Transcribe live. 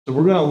So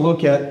we're going to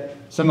look at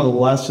some of the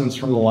lessons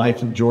from the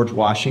life of George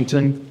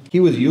Washington. He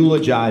was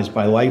eulogized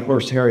by Light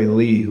Horse Harry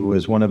Lee, who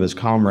was one of his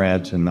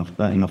comrades and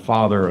the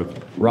father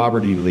of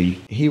Robert E. Lee.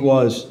 He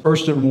was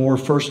first in war,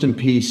 first in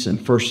peace,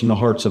 and first in the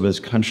hearts of his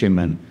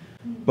countrymen.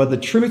 But the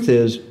truth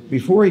is,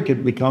 before he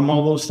could become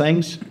all those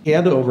things, he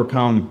had to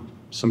overcome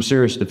some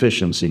serious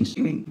deficiencies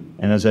in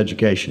his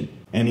education.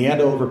 And he had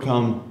to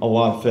overcome a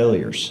lot of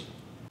failures.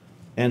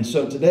 And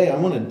so today I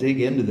want to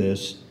dig into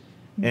this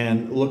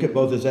and look at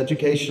both his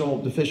educational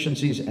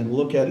deficiencies and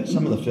look at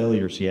some of the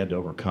failures he had to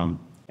overcome.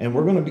 And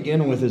we're going to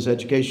begin with his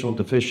educational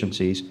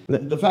deficiencies.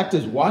 The fact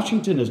is,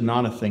 Washington is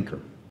not a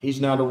thinker.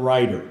 He's not a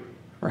writer,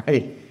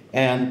 right?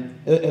 And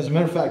as a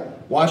matter of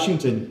fact,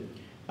 Washington,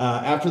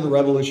 after the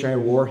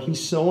Revolutionary War,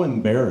 he's so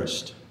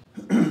embarrassed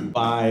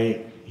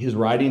by his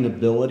writing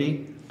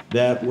ability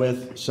that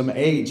with some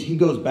aides, he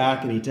goes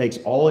back and he takes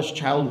all his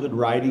childhood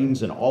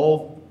writings and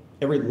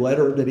every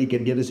letter that he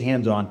can get his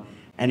hands on,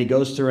 and he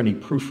goes through and he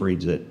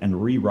proofreads it and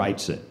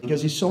rewrites it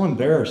because he's so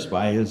embarrassed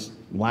by his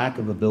lack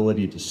of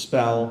ability to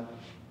spell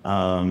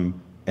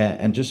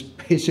and just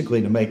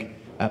basically to make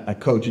a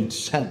cogent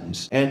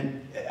sentence.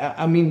 And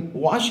I mean,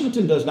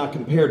 Washington does not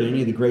compare to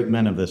any of the great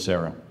men of this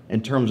era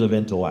in terms of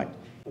intellect.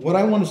 What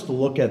I want us to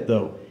look at,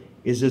 though,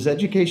 is his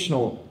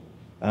educational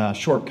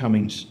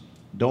shortcomings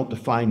don't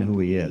define who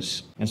he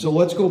is. And so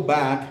let's go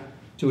back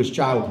to his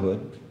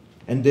childhood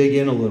and dig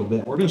in a little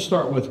bit. We're going to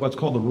start with what's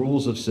called the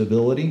rules of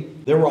civility.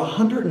 There were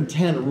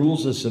 110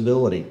 rules of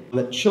civility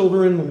that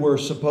children were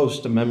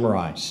supposed to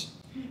memorize.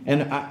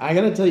 And I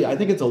got to tell you, I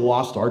think it's a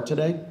lost art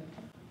today,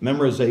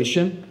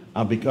 memorization,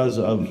 because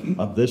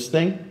of this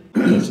thing.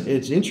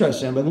 It's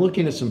interesting. I've been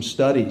looking at some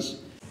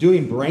studies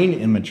doing brain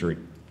imagery.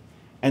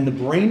 And the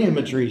brain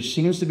imagery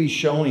seems to be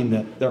showing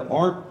that there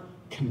aren't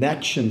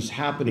connections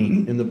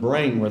happening in the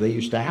brain where they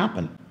used to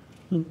happen.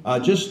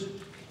 Just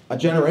a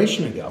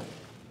generation ago.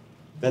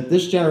 That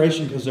this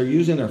generation, because they're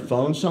using their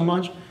phones so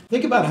much,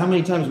 think about how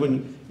many times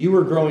when you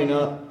were growing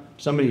up,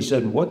 somebody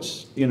said,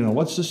 what's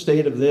the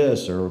state of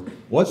this, or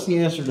what's the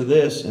answer to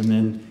this, and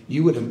then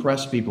you would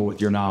impress people with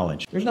your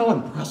knowledge. There's no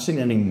impressing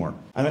anymore.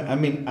 I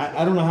mean,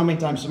 I don't know how many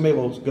times somebody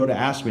will go to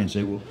ask me and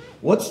say, well,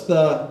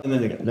 and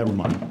then they go, never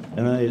mind,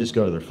 and then they just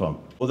go to their phone.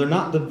 Well, they're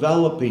not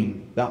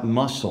developing that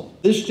muscle.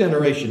 This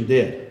generation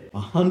did.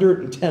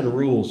 110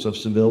 rules of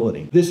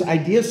civility. This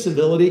idea of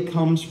civility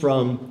comes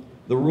from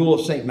the rule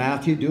of St.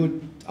 Matthew,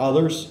 do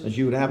others as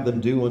you would have them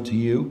do unto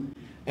you.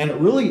 And it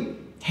really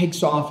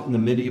takes off in the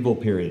medieval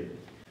period.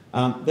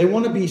 They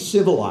want to be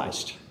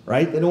civilized,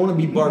 right? They don't want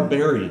to be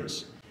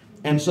barbarians.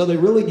 And so they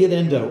really get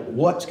into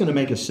what's going to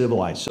make us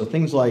civilized. So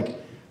things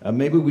like,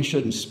 maybe we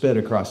shouldn't spit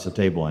across the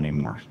table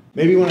anymore.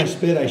 Maybe when I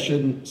spit, I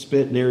shouldn't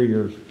spit near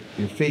your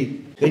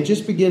feet. They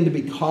just begin to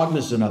be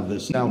cognizant of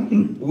this. Now,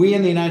 we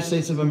in the United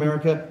States of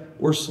America,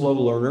 we're slow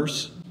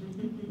learners.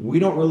 We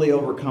don't really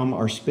overcome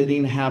our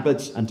spitting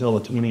habits until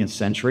the 20th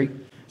century.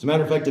 As a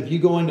matter of fact, if you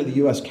go into the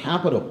U.S.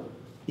 Capitol,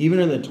 even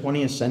in the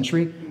 20th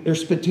century, there's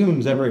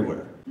spittoons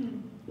everywhere,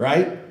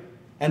 right?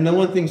 And no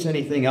one thinks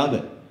anything of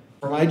it.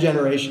 For my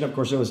generation, of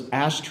course, it was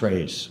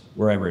ashtrays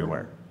were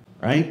everywhere,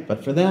 right?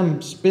 But for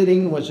them,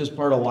 spitting was just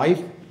part of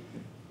life.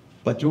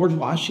 But George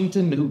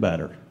Washington knew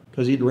better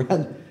because he'd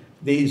read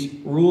these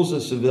rules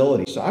of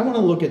civility. So I want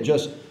to look at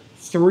just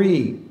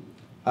 3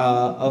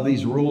 of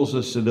these rules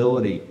of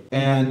civility.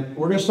 And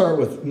we're going to start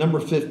with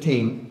number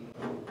 15.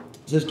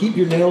 It says, keep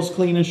your nails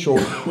clean and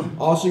short,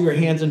 also your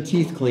hands and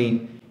teeth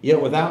clean,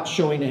 yet without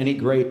showing any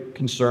great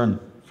concern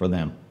for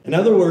them. In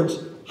other words,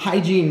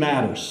 hygiene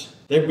matters.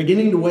 They're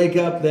beginning to wake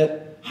up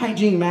that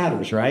hygiene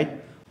matters,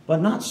 right?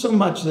 But not so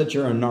much that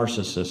you're a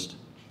narcissist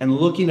and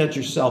looking at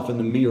yourself in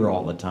the mirror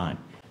all the time.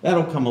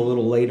 That'll come a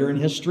little later in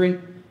history,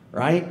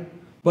 right?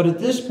 But at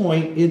this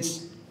point,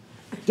 it's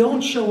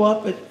don't show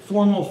up at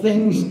formal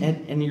things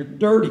and you're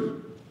dirty,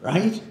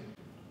 right?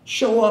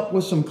 Show up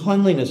with some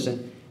cleanliness.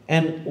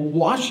 And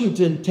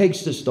Washington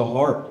takes this to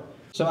heart.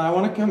 So I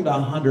want to come to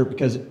 100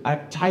 because I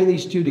tie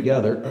these two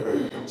together.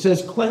 It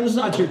says, cleanse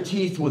not your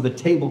teeth with a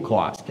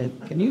tablecloth.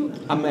 Can you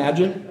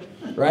imagine,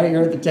 right?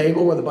 You're at the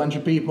table with a bunch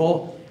of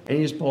people and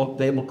you just pull up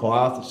the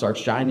tablecloth and start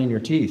shining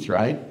your teeth,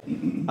 right?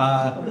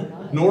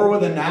 Nor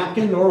with a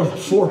napkin, nor with a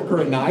fork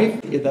or a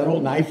knife. Get that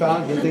old knife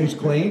out and get things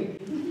clean.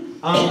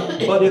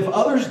 But if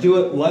others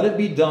do it, let it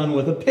be done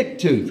with a pick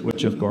tooth,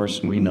 which of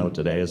course we know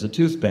today is a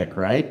toothpick,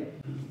 right?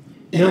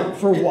 Now,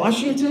 for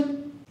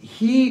Washington,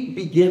 he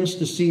begins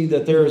to see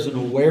that there is an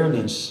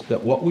awareness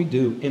that what we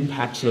do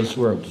impacts those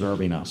who are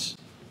observing us,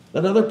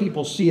 that other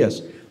people see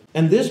us.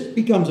 And this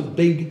becomes a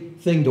big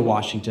thing to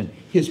Washington.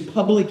 His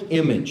public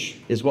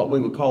image is what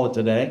we would call it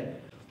today.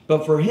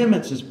 But for him,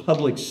 it's his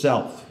public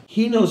self.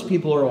 He knows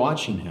people are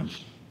watching him.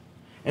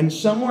 And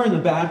somewhere in the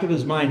back of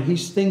his mind,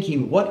 he's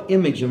thinking, what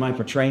image am I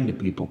portraying to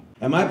people?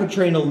 Am I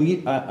portraying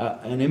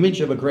an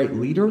image of a great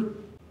leader?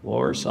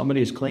 Or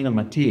somebody who's cleaning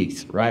my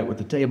teeth, right, with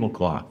the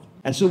tablecloth?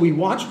 And so we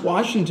watch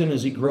Washington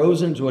as he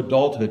grows into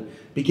adulthood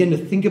begin to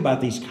think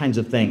about these kinds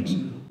of things.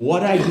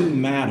 What I do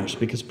matters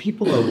because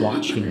people are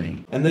watching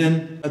me. And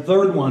then a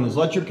third one is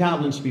let your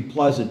countenance be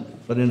pleasant,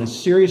 but in a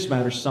serious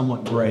matter,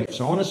 somewhat grave.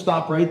 So I want to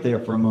stop right there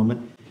for a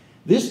moment.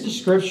 This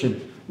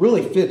description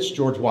really fits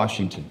George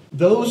Washington.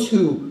 Those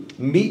who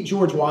meet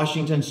George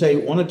Washington say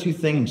one of two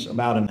things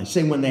about him. They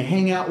say when they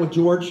hang out with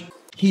George,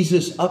 he's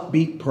this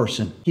upbeat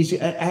person.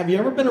 Have you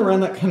ever been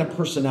around that kind of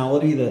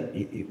personality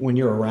that when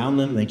you're around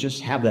them, they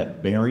just have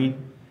that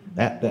bearing,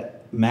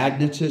 that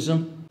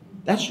magnetism?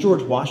 That's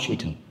George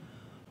Washington.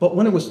 But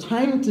when it was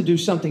time to do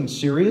something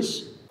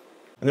serious,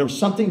 and there was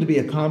something to be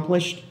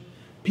accomplished,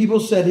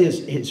 people said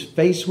his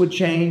face would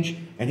change,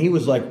 and he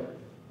was like,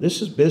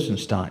 this is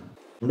business time.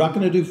 We're not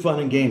going to do fun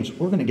and games.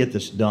 We're going to get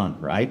this done,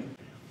 right?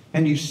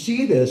 And you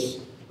see this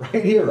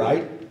right here,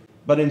 right?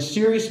 But in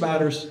serious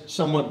matters,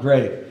 somewhat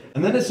grave.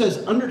 And then it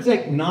says,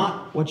 undertake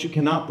not what you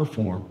cannot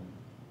perform,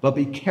 but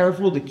be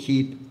careful to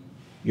keep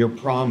your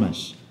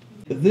promise.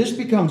 This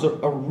becomes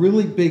a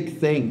really big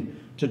thing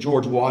to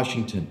George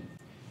Washington.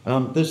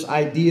 This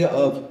idea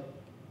of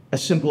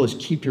as simple as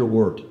keep your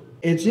word.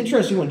 It's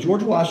interesting when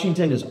George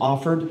Washington is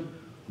offered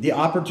the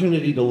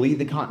opportunity to lead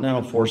the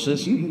Continental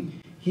Forces,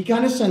 he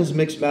kind of sends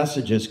mixed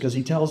messages because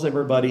he tells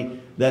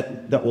everybody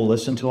that will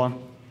listen to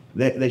him,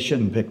 they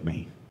shouldn't pick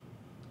me.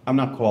 I'm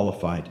not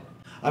qualified.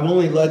 I've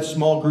only led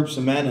small groups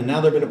of men, and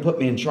now they're going to put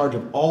me in charge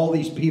of all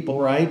these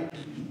people, right?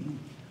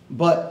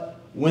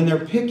 But when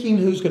they're picking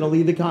who's going to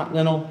lead the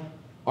Continental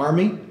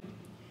Army,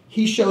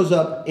 he shows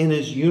up in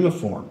his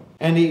uniform,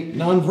 and he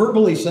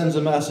non-verbally sends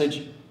a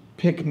message,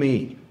 pick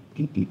me,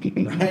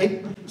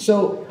 right?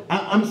 So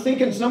I'm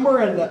thinking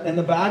somewhere in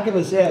the back of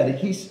his head,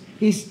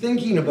 he's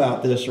thinking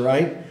about this,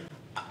 right?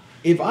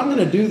 If I'm going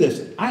to do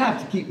this, I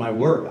have to keep my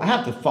word. I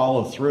have to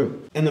follow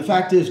through. And the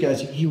fact is,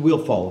 guys, he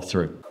will follow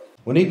through.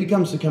 When he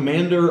becomes the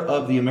commander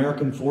of the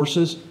American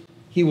forces,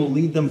 he will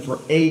lead them for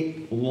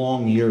 8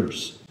 long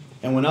years.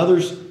 And when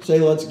others say,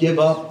 let's give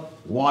up,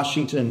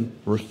 Washington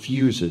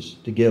refuses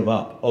to give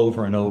up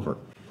over and over.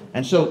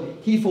 And so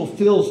he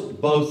fulfills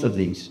both of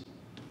these,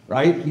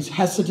 right? He's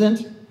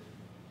hesitant,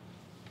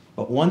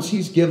 but once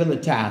he's given the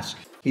task,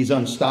 he's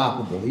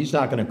unstoppable. He's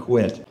not going to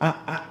quit.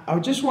 I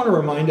just want to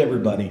remind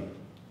everybody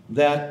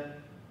that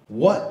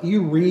what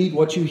you read,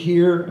 what you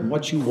hear, and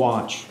what you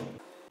watch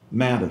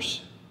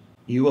matters.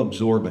 You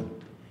absorb it.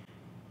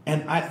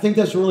 And I think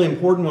that's really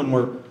important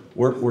when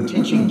we're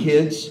teaching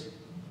kids.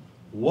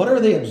 What are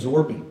they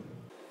absorbing?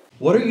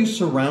 What are you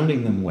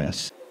surrounding them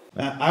with?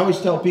 I always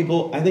tell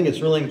people, I think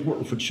it's really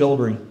important for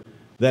children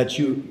that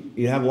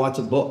you have lots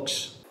of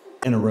books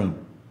in a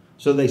room.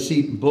 So they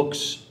see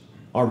books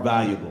are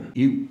valuable.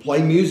 You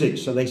play music,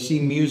 so they see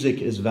music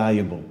is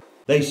valuable.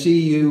 They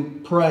see you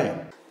pray,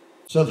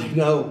 so they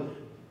know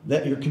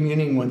that you're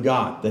communing with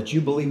God, that you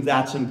believe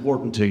that's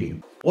important to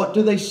you. What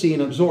do they see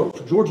and absorb?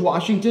 For George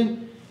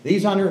Washington,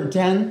 these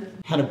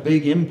 110 had a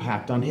big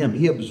impact on him.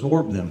 He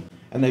absorbed them,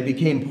 and they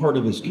became part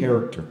of his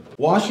character.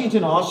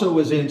 Washington also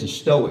was into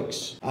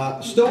Stoics.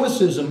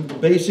 Stoicism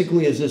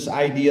basically is this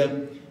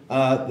idea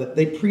that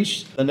they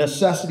preach the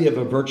necessity of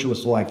a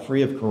virtuous life,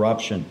 free of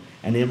corruption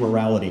and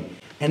immorality.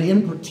 And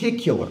in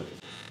particular,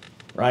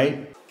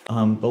 right,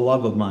 the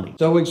love of money.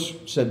 Stoics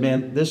said,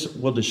 man, this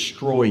will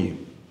destroy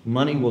you.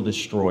 Money will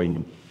destroy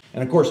you.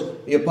 And of course,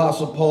 the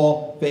Apostle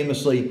Paul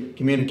famously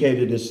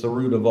communicated it's the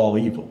root of all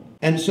evil.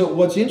 And so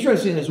what's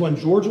interesting is when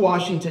George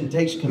Washington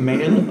takes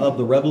command of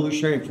the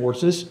revolutionary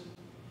forces,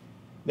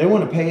 they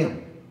want to pay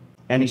him.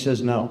 And he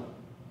says, no,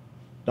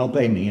 don't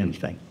pay me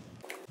anything.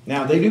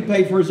 Now, they do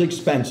pay for his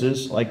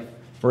expenses, like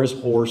for his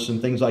horse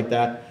and things like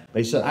that.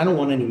 They said, I don't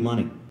want any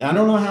money. I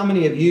don't know how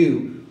many of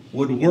you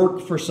would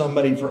work for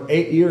somebody for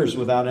 8 years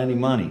without any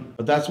money,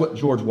 but that's what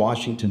George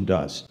Washington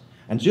does.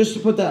 And just to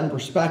put that in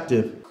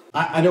perspective,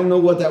 I don't know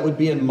what that would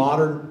be in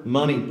modern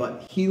money,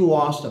 but he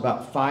lost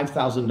about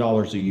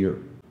 $5,000 a year,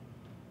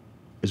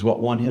 is what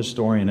one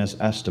historian has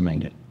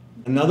estimated.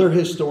 Another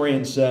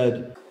historian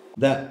said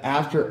that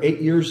after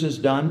 8 years is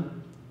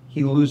done,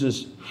 he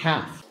loses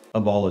half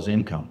of all his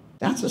income.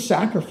 That's a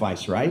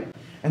sacrifice, right?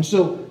 And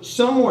so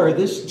somewhere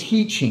this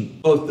teaching,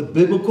 both the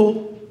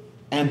biblical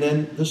and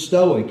then the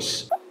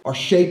Stoics, are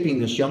shaping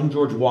this young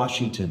George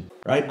Washington,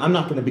 right? I'm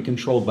not going to be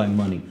controlled by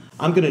money.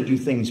 I'm going to do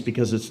things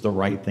because it's the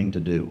right thing to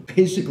do.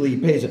 Basically, he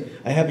pays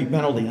a heavy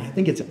penalty. I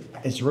think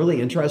it's really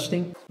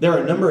interesting. There are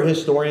a number of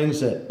historians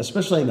that,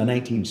 especially in the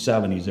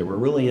 1970s, that were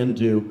really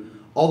into,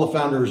 all the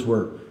founders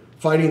were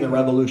fighting the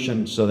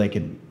revolution so they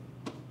could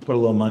put a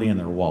little money in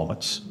their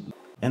wallets.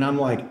 And I'm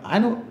like, I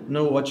don't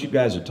know what you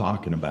guys are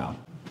talking about.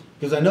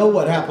 Because I know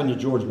what happened to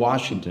George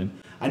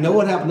Washington. I know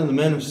what happened to the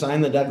men who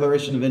signed the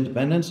Declaration of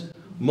Independence.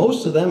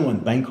 Most of them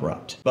went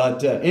bankrupt.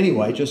 But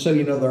anyway, just so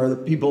you know, there are the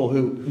people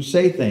who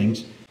say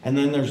things, and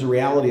then there's the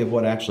reality of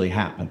what actually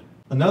happened.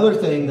 Another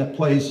thing that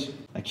plays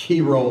a key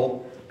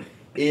role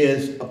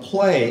is a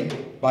play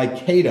by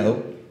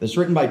Cato that's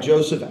written by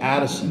Joseph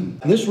Addison.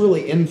 And this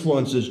really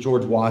influences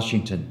George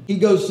Washington. He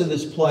goes to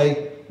this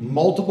play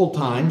multiple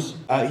times.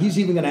 He's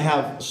even going to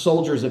have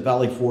soldiers at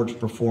Valley Forge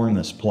perform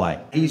this play.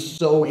 He's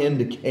so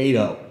into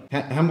Cato.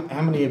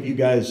 How many of you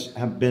guys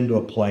have been to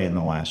a play in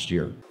the last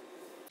year?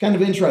 Kind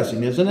of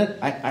interesting, isn't it?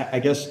 I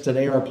guess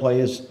today our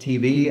play is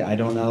TV. I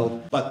don't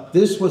know. But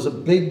this was a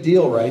big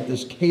deal, right?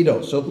 This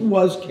Cato. So who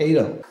was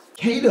Cato?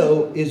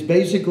 Cato is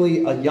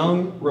basically a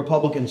young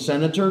Republican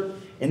senator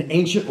in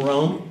ancient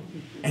Rome.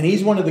 And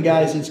he's one of the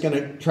guys that's going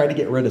to try to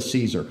get rid of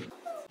Caesar.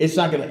 It's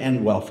not going to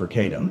end well for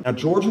Cato. Now,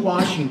 George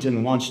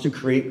Washington wants to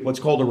create what's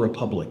called a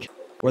republic,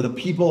 where the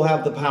people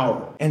have the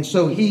power. And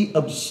so he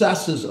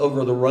obsesses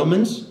over the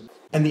Romans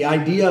and the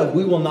idea of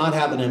we will not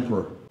have an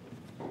emperor.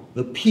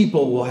 The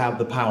people will have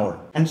the power.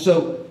 And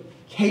so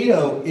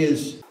Cato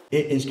is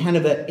kind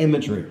of that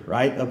imagery,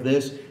 right, of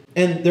this.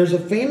 And there's a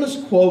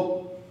famous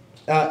quote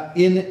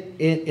in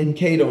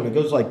Cato, and it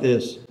goes like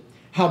this: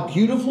 "How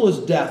beautiful is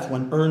death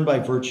when earned by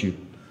virtue.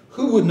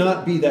 Who would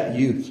not be that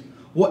youth?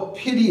 What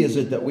pity is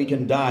it that we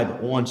can die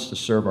but once to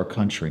serve our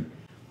country?"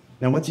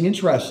 Now, what's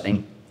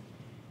interesting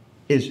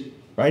is,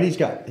 right, he's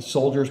got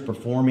soldiers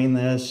performing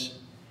this.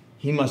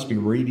 He must be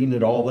reading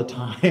it all the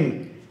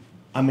time.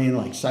 I mean,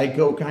 like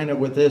psycho kind of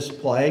with this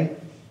play.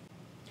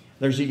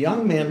 There's a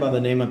young man by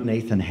the name of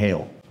Nathan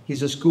Hale.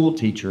 He's a school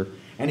teacher,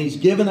 and he's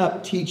given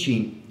up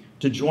teaching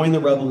to join the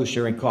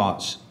revolutionary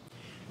cause.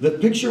 The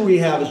picture we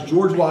have is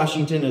George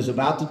Washington is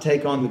about to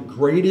take on the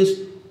greatest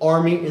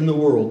army in the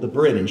world, the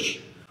British,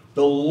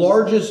 the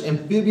largest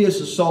amphibious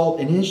assault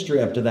in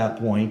history up to that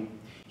point.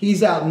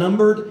 He's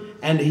outnumbered,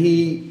 and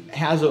he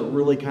has a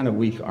really kind of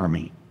weak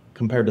army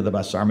compared to the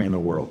best army in the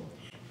world.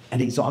 And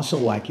he's also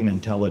lacking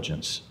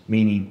intelligence,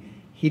 meaning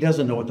he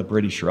doesn't know what the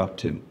British are up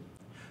to.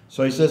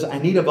 So he says, I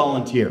need a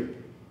volunteer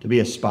to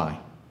be a spy.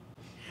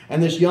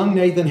 And this young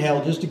Nathan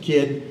Hale, just a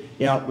kid,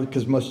 you know,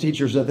 because most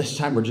teachers at this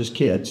time were just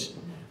kids,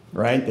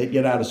 right? They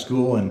get out of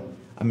school, and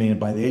I mean,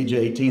 by the age of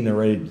 18, they're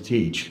ready to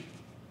teach.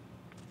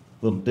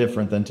 A little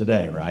different than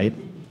today, right?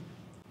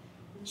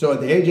 So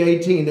at the age of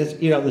 18,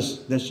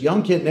 this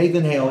young kid,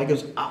 Nathan Hale, he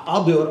goes,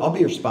 I'll do it. I'll be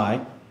your spy.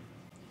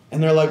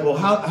 And they're like, well,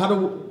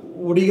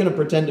 what are you going to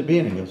pretend to be?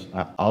 And he goes,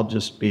 I'll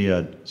just be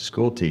a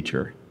school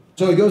teacher.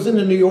 So he goes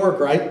into New York,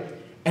 right?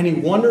 And he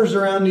wanders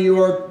around New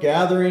York,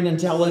 gathering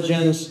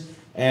intelligence.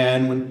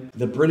 And when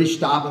the British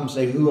stop him,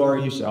 say, who are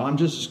you? Say, I'm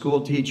just a school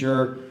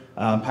teacher,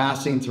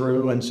 passing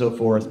through and so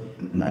forth.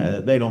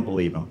 They don't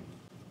believe him.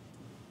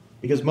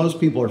 Because most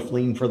people are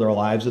fleeing for their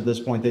lives at this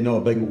point. They know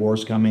a big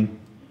war's coming.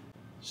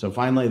 So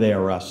finally they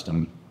arrest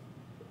him.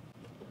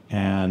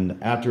 And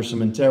after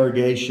some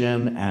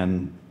interrogation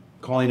and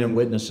calling in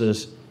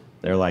witnesses,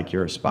 they're like,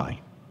 you're a spy.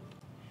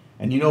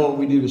 And you know what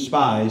we do to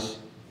spies?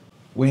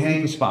 We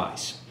hang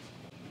spies.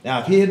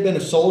 Now, if he had been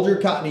a soldier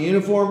caught in a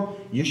uniform,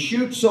 you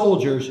shoot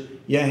soldiers,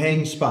 you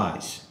hang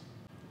spies.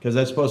 Because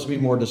that's supposed to be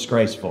more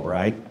disgraceful,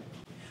 right?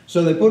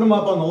 So they put him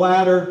up on the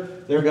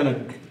ladder. They're going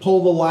to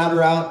pull the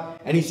ladder out.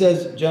 And he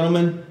says,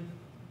 gentlemen,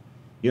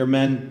 you're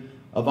men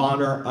of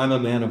honor. I'm a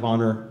man of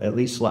honor. At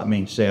least let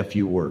me say a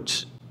few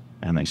words.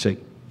 And they say,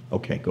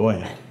 okay, go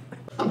ahead.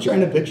 I'm trying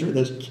to picture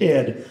this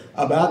kid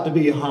about to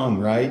be hung,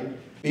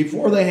 right?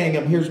 Before they hang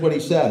him, here's what he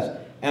says.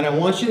 And I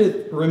want you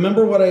to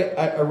remember what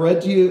I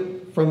read to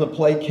you from the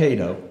play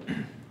Cato.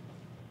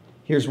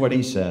 Here's what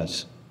he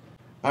says.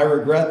 I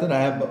regret that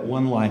I have but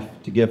one life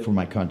to give for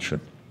my country.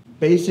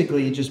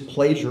 Basically, he just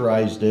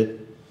plagiarized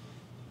it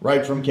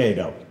right from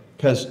Cato,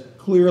 because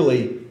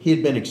clearly he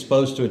had been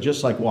exposed to it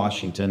just like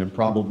Washington, and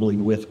probably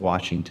with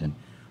Washington.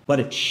 But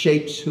it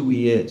shapes who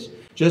he is,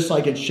 just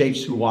like it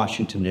shapes who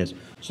Washington is.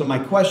 So my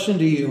question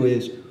to you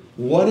is,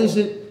 what is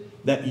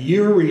it that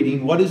you're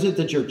reading? What is it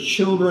that your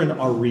children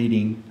are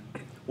reading?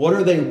 What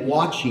are they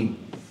watching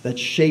that's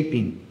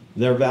shaping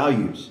their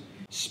values?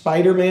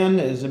 Spider-Man,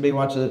 does anybody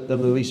watch the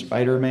movie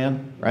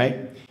Spider-Man,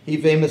 right? He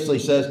famously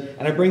says,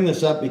 and I bring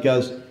this up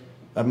because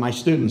my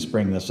students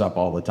bring this up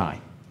all the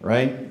time,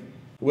 right?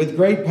 With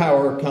great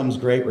power comes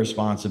great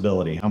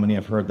responsibility. How many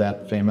have heard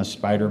that famous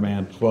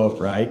Spider-Man quote,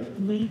 right?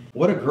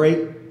 What a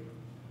great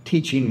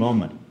teaching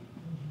moment.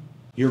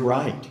 You're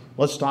right.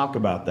 Let's talk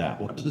about that.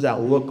 What does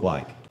that look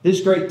like? This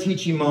great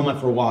teaching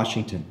moment for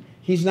Washington.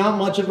 He's not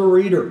much of a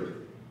reader.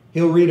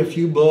 He'll read a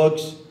few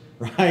books,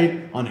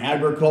 right, on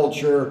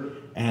agriculture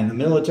and the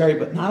military,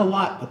 but not a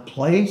lot. But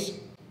plays?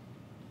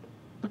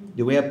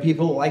 Do we have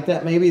people like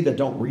that maybe that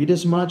don't read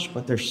as much,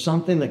 but there's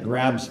something that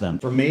grabs them?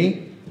 For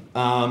me,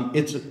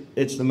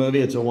 it's the movie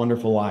It's a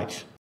Wonderful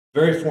Life.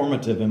 Very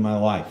formative in my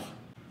life.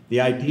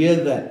 The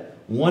idea that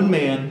one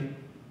man,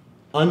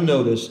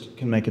 unnoticed,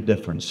 can make a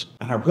difference.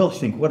 And I really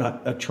think what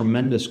a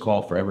tremendous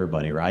call for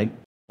everybody, right?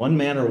 One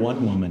man or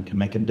one woman can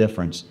make a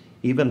difference,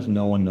 even if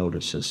no one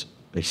notices.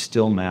 They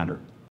still matter.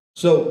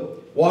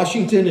 So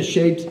Washington is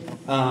shaped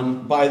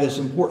by this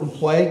important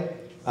play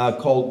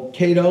called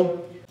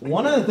Cato.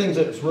 One of the things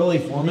that's really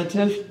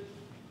formative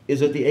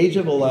is at the age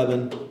of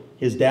 11,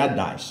 his dad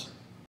dies.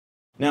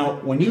 Now,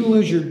 when you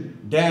lose your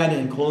dad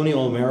in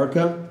colonial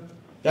America,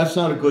 that's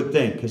not a good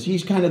thing, because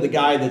he's kind of the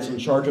guy that's in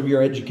charge of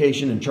your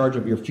education, in charge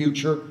of your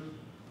future.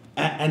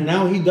 And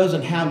now he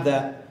doesn't have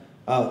that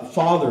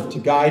father to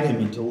guide him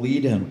and to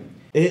lead him.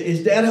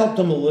 His dad helped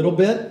him a little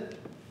bit,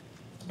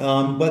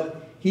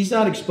 but he's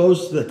not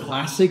exposed to the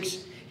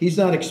classics. He's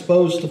not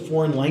exposed to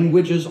foreign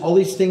languages, all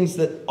these things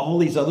that all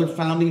these other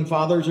founding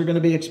fathers are going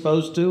to be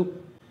exposed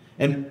to.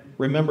 And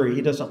remember,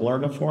 he doesn't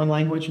learn a foreign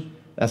language.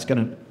 That's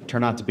going to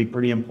turn out to be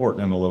pretty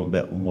important in a little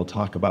bit when we'll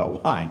talk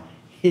about why.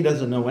 He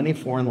doesn't know any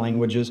foreign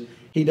languages.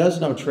 He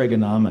does know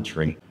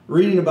trigonometry.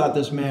 Reading about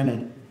this man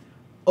and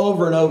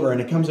over,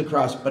 and it comes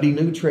across, but he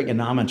knew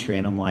trigonometry.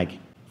 And I'm like,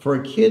 for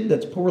a kid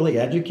that's poorly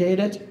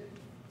educated,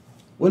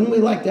 wouldn't we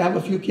like to have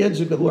a few kids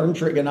who could learn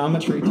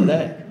trigonometry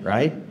today,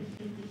 right?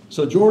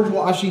 So George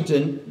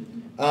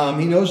Washington,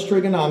 he knows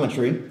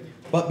trigonometry,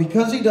 but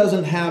because he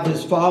doesn't have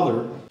his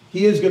father,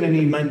 he is going to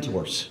need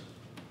mentors.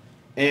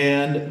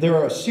 And there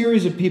are a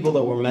series of people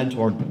that were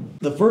mentored.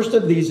 The first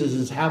of these is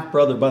his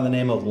half-brother by the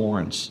name of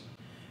Lawrence.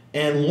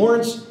 And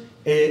Lawrence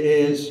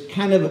is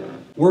kind of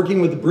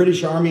working with the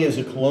British Army as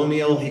a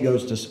colonial. He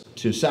goes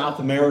to South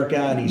America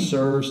and he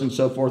serves and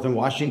so forth. And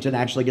Washington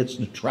actually gets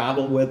to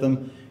travel with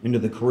him into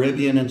the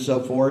Caribbean and so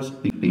forth.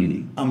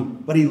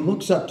 But he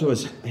looks up to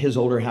his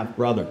older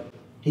half-brother.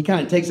 He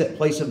kind of takes that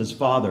place of his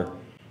father.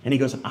 And he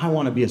goes, I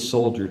want to be a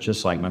soldier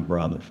just like my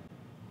brother.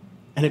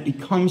 And it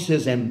becomes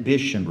his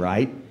ambition,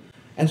 right?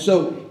 And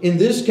so in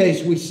this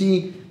case, we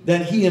see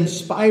that he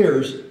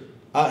inspires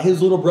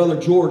his little brother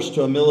George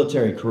to a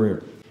military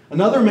career.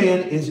 Another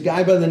man is a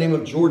guy by the name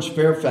of George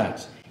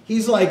Fairfax.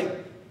 He's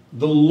like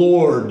the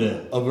Lord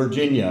of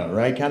Virginia,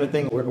 right? Kind of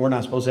thing. We're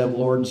not supposed to have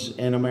lords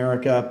in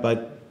America,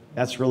 but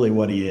that's really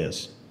what he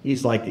is.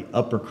 He's like the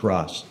upper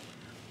crust.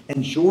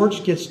 And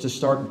George gets to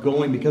start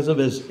going, because of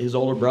his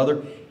older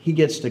brother, he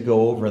gets to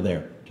go over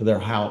there to their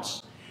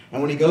house.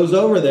 And when he goes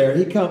over there,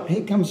 he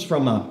comes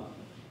from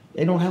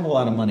they don't have a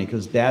lot of money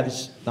because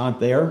dad's not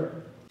there.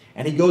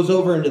 And he goes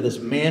over into this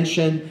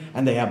mansion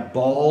and they have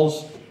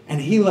balls. And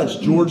he lets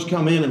George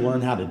come in and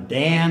learn how to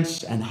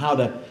dance and how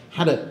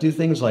to do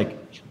things like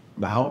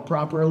bow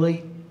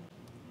properly.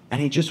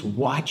 And he just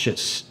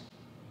watches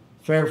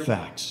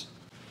Fairfax.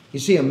 You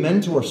see, a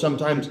mentor,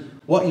 sometimes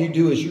what you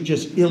do is you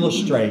just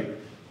illustrate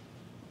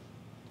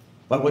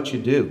by what you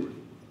do.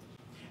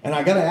 And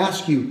I got to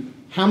ask you,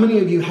 how many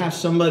of you have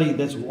somebody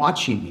that's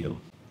watching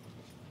you?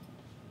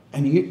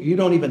 And you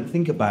don't even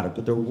think about it,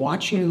 but they're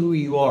watching who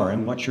you are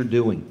and what you're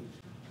doing.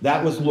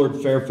 That was Lord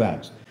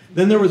Fairfax.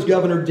 Then there was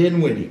Governor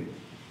Dinwiddie.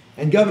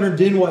 And Governor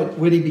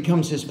Dinwiddie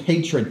becomes his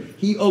patron.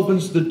 He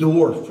opens the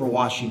door for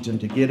Washington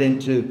to get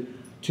into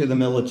the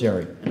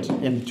military,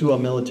 into a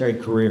military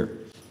career.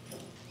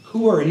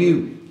 Who are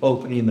you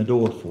opening the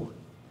door for?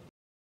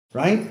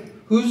 Right?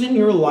 Who's in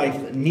your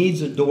life that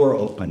needs a door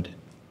opened?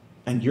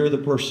 And you're the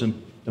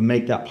person to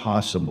make that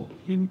possible.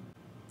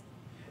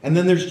 And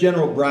then there's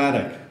General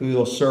Braddock, who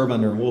he'll serve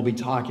under, and we'll be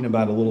talking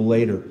about a little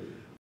later.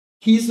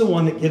 He's the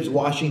one that gives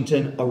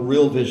Washington a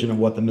real vision of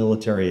what the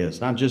military is,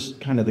 not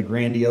just kind of the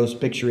grandiose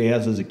picture he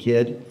has as a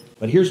kid,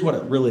 but here's what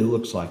it really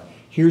looks like.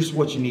 Here's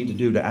what you need to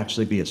do to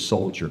actually be a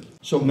soldier.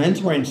 So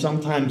mentoring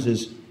sometimes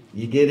is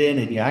you get in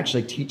and you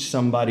actually teach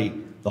somebody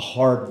the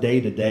hard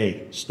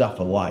day-to-day stuff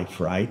of life,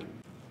 right?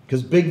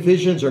 Because big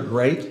visions are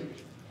great,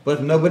 but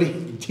if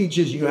nobody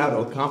teaches you how to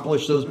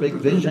accomplish those big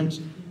visions,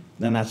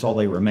 then that's all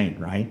they remain,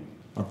 right?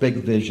 Are big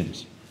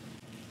visions.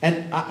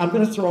 And I'm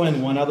going to throw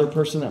in one other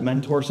person that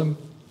mentors him.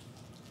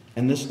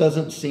 And this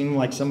doesn't seem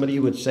like somebody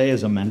you would say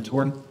is a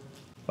mentor,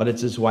 but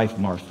it's his wife,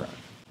 Martha.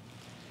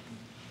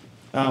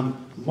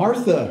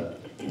 Martha,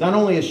 not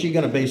only is she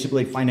going to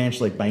basically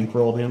financially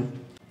bankroll him,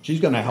 she's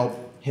going to help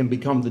him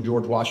become the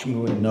George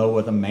Washington we know,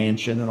 with a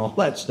mansion and all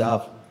that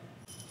stuff.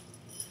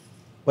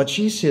 But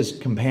she's his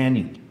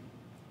companion.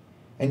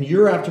 And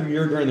year after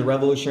year during the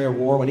Revolutionary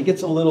War, when he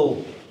gets a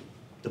little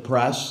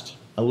depressed,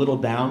 a little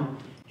down,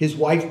 his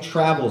wife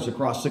travels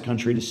across the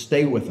country to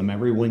stay with him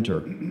every winter.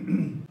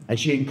 And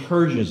she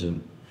encourages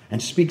him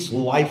and speaks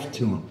life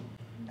to him.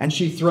 And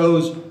she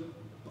throws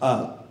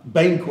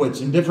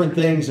banquets and different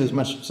things, as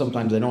much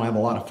sometimes they don't have a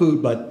lot of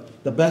food,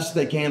 but the best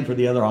they can for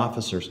the other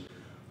officers.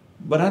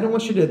 But I don't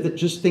want you to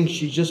just think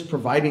she's just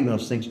providing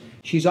those things.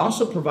 She's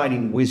also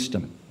providing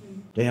wisdom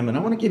to him. And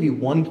I want to give you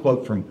one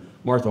quote from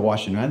Martha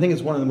Washington. I think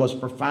it's one of the most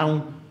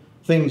profound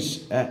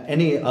things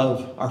any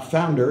of our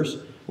founders,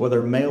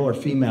 whether male or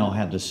female,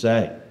 had to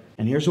say.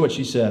 And here's what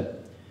she said.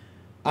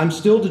 I'm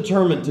still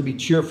determined to be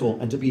cheerful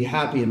and to be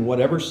happy in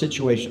whatever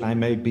situation I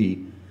may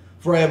be,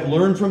 for I have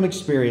learned from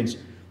experience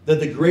that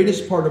the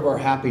greatest part of our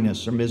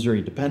happiness or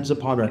misery depends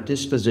upon our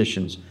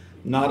dispositions,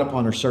 not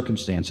upon our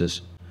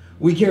circumstances.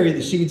 We carry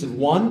the seeds of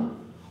one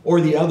or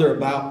the other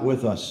about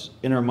with us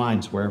in our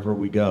minds wherever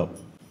we go.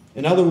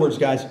 In other words,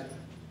 guys,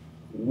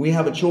 we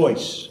have a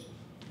choice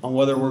on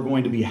whether we're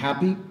going to be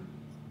happy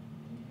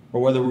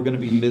or whether we're going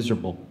to be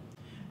miserable.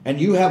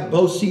 And you have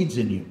both seeds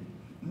in you.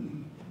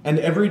 And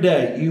every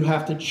day you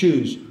have to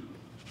choose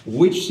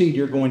which seed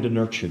you're going to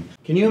nurture.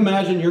 Can you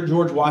imagine you're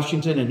George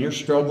Washington and you're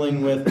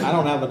struggling with, I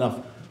don't have enough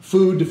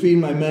food to feed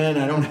my men,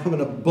 I don't have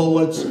enough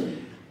bullets,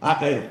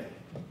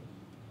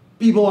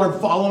 people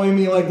aren't following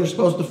me like they're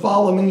supposed to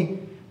follow me.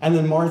 And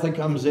then Martha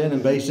comes in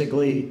and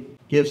basically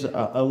gives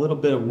a little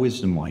bit of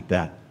wisdom like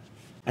that.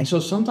 And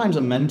so sometimes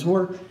a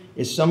mentor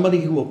is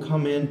somebody who will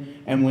come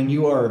in and when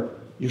you're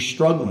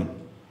struggling,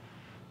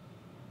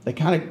 They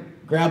kind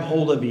of grab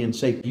hold of you and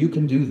say, you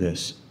can do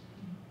this,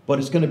 but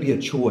it's going to be a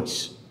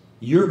choice.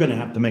 You're going to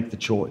have to make the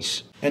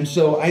choice. And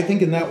so I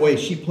think in that way,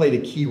 she played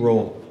a key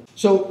role.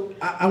 So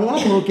I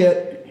want to look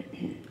at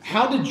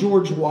how did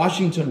George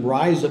Washington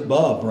rise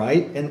above,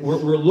 right? And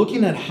we're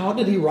looking at how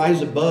did he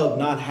rise above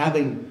not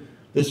having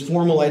this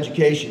formal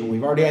education.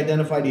 We've already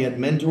identified he had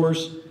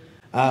mentors.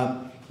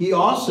 He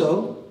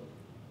also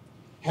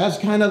has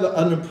kind of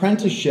an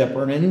apprenticeship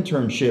or an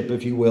internship,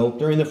 if you will,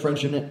 during the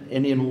French and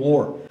Indian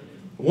War.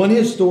 One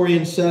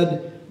historian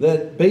said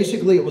that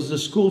basically it was the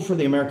school for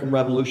the American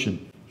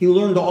Revolution. He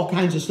learned all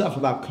kinds of stuff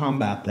about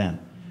combat then.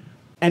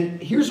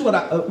 And here's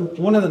what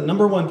one of the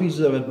number one pieces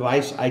of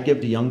advice I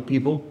give to young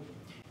people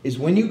is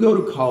when you go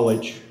to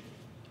college,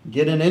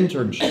 get an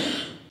internship.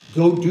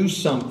 Go do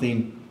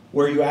something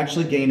where you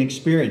actually gain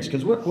experience.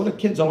 Because what do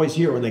kids always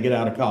hear when they get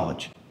out of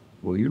college?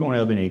 Well, you don't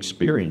have any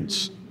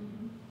experience.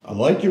 I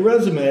like your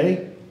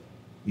resume.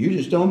 You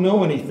just don't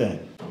know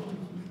anything.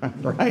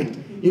 Right?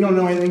 You don't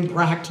know anything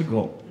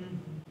practical.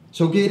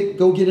 So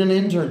go get an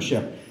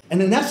internship.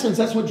 And in essence,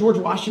 that's what George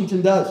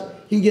Washington does.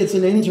 He gets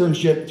an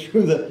internship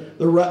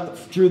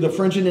through the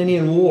French and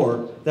Indian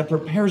War that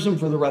prepares him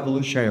for the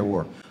Revolutionary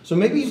War. So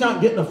maybe he's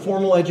not getting a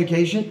formal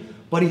education,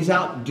 but he's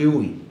out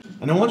doing.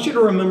 And I want you to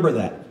remember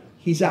that.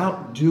 He's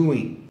out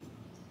doing.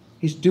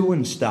 He's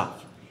doing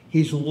stuff.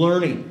 He's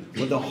learning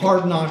with the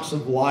hard knocks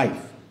of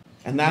life.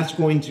 And that's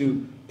going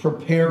to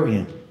prepare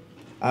him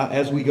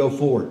as we go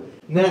forward.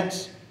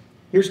 Next,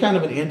 here's kind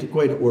of an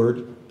antiquated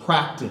word,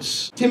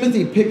 practice.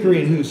 Timothy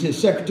Pickering, who's his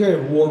Secretary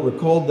of War,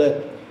 recalled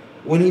that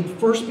when he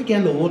first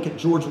began to look at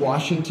George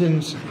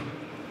Washington's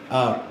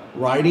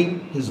writing,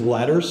 his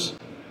letters,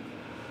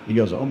 he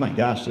goes, oh my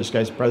gosh, this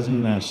guy's President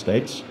of the United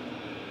States.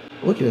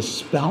 Look at his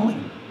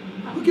spelling.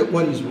 Look at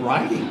what he's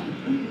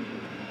writing.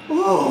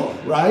 Oh,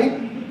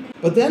 right?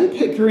 But then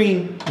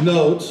Pickering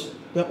notes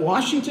that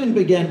Washington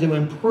began to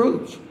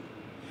improve.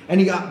 And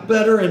he got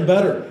better and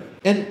better.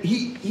 And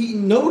he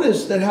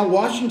noticed that how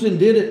Washington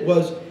did it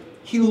was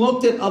he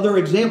looked at other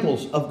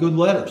examples of good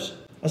letters,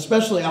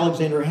 especially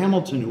Alexander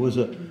Hamilton, who was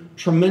a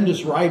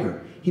tremendous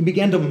writer. He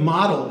began to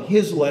model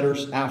his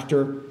letters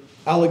after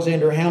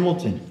Alexander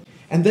Hamilton.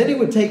 And then he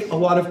would take a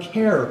lot of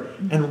care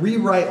and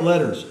rewrite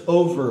letters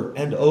over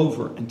and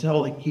over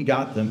until he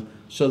got them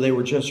so they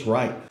were just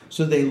right.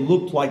 So they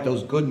looked like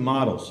those good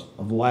models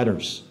of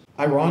letters.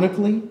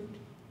 Ironically,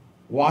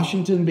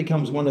 Washington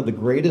becomes one of the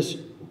greatest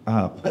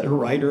letter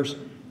writers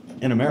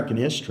in American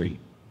history.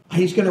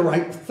 He's going to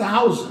write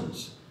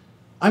thousands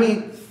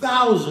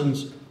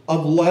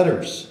of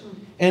letters.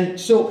 And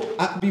so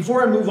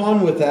before I move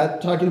on with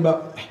that, talking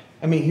about,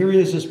 here he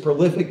is, this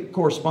prolific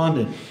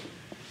correspondent.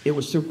 It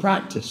was through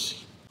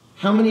practice.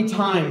 How many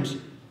times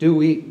do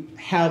we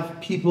have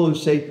people who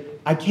say,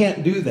 I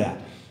can't do that,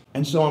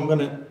 and so I'm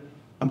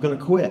gonna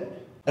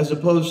quit, as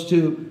opposed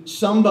to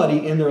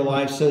somebody in their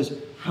life says,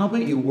 how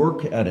about you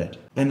work at it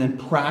and then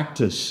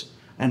practice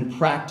and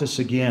practice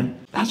again?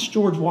 That's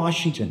George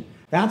Washington.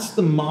 That's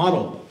the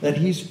model that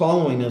he's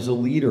following as a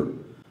leader.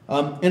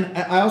 And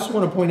I also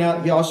want to point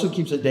out, he also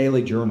keeps a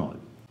daily journal,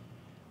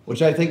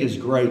 which I think is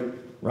great,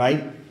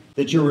 right?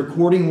 That you're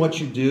recording what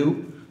you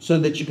do so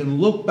that you can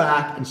look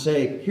back and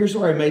say, here's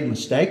where I made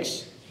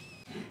mistakes,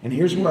 and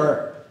here's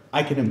where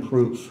I can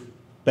improve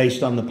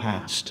based on the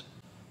past,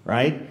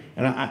 right?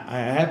 And I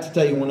have to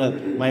tell you, one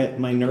of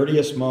my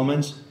nerdiest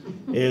moments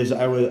is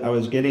I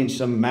was getting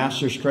some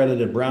master's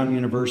credit at Brown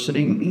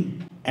University,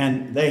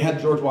 and they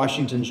had George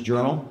Washington's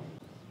journal.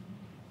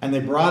 And they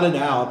brought it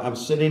out. I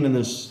was sitting in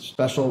this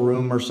special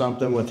room or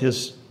something with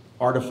his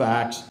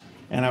artifacts,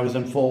 and I was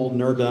in full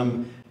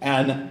nerddom.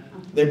 And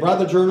they brought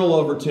the journal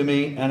over to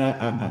me,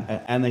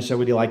 and they said,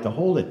 would you like to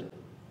hold it?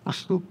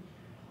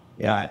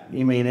 Yeah,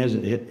 you mean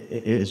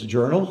his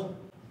journal?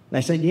 And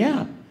I said,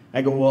 yeah.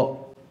 I go,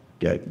 well,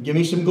 give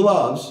me some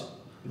gloves.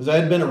 Because I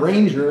had been a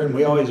ranger, and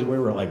we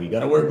were like, you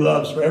got to wear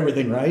gloves for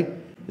everything, right?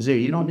 He said,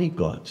 you don't need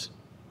gloves.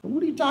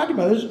 What are you talking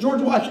about? This is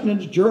George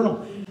Washington's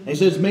journal. And he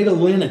says, it's made of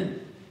linen.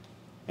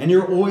 And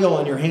your oil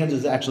on your hands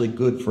is actually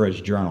good for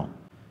his journal.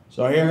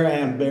 So here I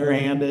am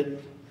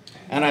barehanded.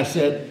 And I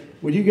said,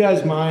 would you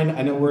guys mind?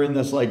 I know we're in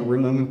this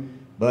room,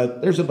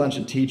 but there's a bunch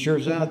of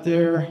teachers out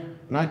there.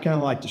 And I'd kind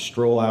of like to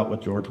stroll out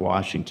with George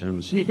Washington.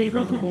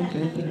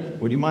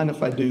 Would you mind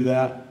if I do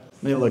that?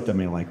 And they looked at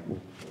me like,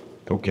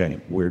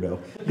 okay, weirdo.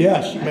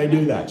 Yes, you may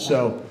do that.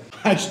 So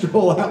I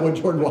stroll out with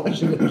George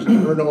Washington's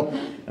journal.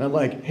 And I'm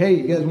like, hey,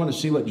 you guys want to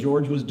see what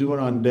George was doing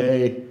on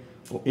day?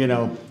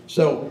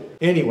 So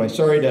anyway,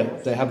 sorry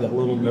to have that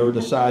little nerd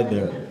aside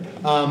there.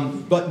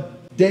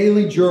 But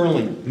daily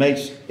journaling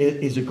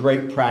is a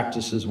great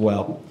practice as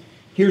well.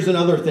 Here's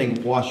another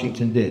thing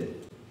Washington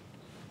did.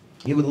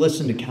 He would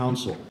listen to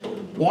counsel.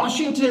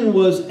 Washington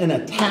was an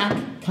attack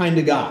kind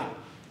of guy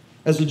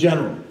as a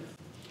general.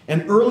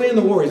 And early in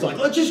the war, he's like,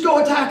 let's just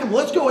go attack him.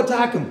 Let's go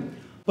attack him.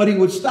 But he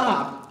would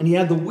stop, and he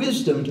had the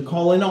wisdom to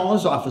call in all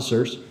his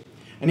officers.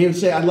 And he would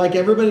say, I'd like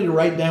everybody to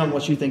write down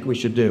what you think we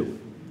should do.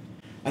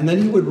 And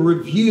then he would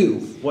review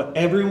what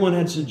everyone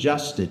had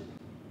suggested.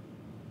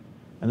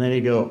 And then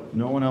he'd go,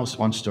 no one else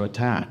wants to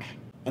attack.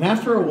 And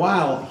after a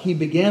while, he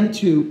began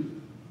to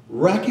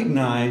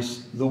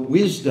recognize the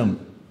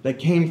wisdom that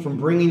came from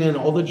bringing in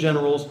all the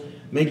generals,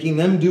 making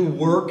them do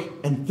work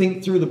and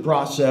think through the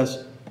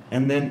process,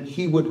 and then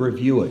he would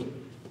review it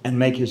and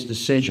make his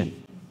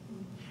decision.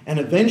 And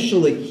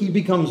eventually, he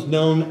becomes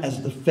known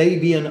as the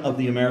Fabian of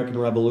the American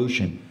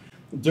Revolution.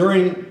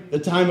 During the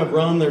time of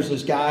Rome, there's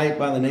this guy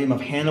by the name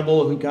of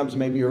Hannibal who comes,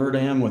 maybe you heard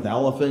of him, with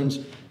elephants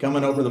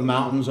coming over the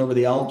mountains, over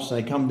the Alps.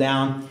 They come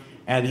down,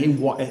 and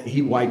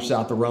he wipes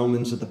out the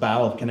Romans at the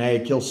Battle of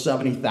Cannae, kills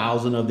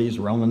 70,000 of these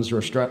Romans who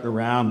are strutting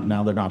around.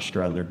 Now they're not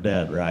strutting, they're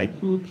dead, right?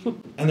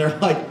 And they're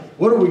like,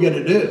 what are we going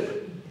to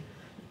do?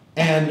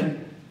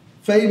 And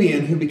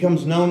Fabian, who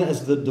becomes known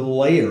as the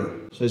delayer,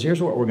 says,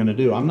 here's what we're going to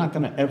do. I'm not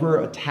going to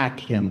ever attack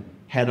him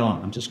head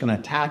on. I'm just going to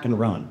attack and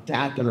run,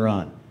 attack and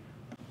run.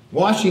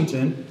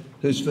 Washington,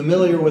 who's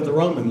familiar with the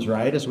Romans,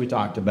 right, as we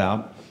talked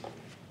about,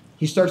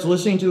 he starts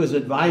listening to his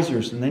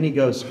advisors, and then he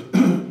goes,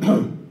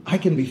 I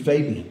can be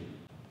Fabian.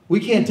 We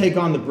can't take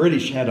on the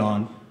British head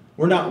on.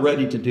 We're not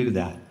ready to do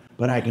that.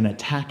 But I can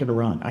attack and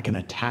run. I can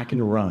attack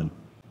and run.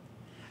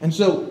 And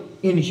so,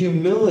 in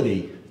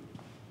humility,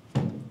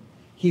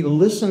 he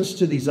listens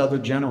to these other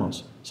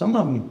generals. Some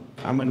of them,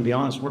 I'm going to be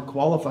honest, we're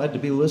qualified to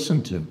be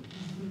listened to.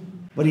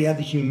 But he had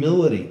the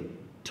humility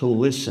to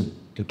listen,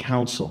 to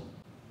counsel.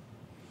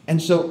 And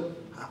so,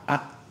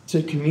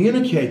 to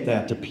communicate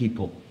that to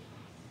people,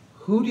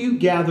 who do you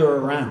gather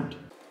around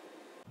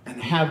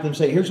and have them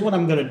say, here's what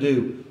I'm going to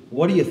do.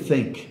 What do you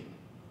think?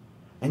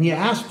 And you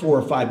ask 4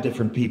 or 5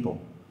 different people.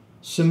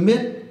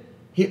 Submit,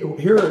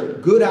 here are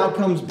good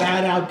outcomes,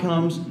 bad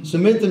outcomes.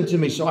 Submit them to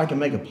me so I can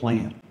make a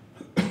plan.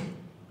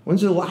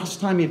 When's the last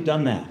time you've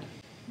done that?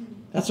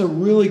 That's a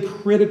really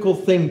critical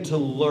thing to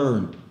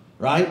learn,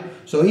 right?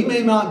 So he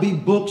may not be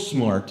book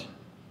smart,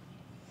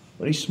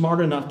 but he's smart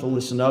enough to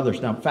listen to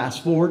others. Now,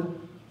 fast forward,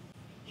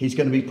 he's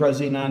going to be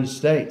president of the United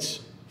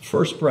States,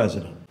 first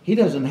president. He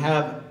doesn't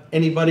have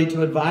anybody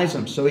to advise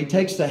him. So he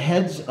takes the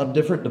heads of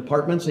different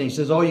departments and he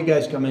says, oh, you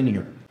guys come in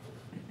here.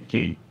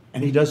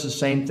 And he does the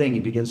same thing. He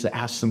begins to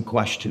ask them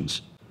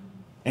questions.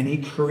 And he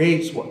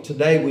creates what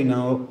today we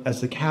know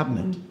as the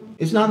cabinet.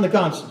 It's not in the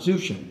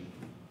Constitution.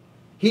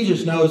 He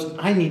just knows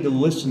I need to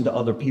listen to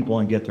other people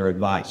and get their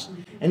advice.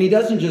 And he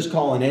doesn't just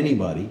call in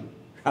anybody,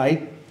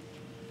 right?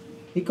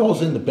 He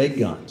calls in the big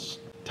guns.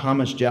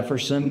 Thomas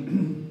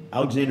Jefferson,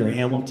 Alexander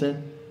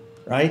Hamilton,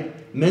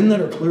 right? Men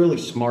that are clearly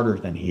smarter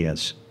than he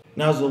is.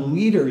 Now, as a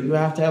leader, you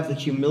have to have the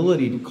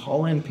humility to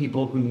call in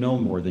people who know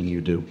more than you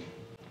do.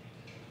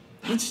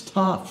 That's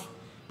tough.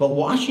 But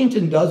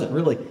Washington does it,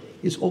 really.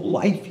 His whole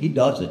life, he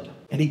does it.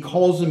 And he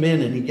calls them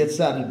in and he gets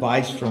that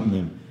advice from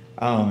them.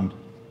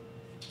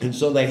 And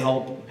so they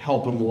help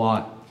him a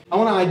lot. I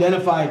want to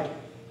identify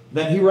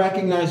that he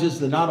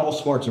recognizes that not all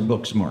smarts are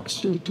book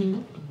smarts.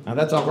 Now,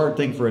 that's a hard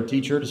thing for a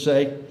teacher to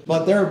say.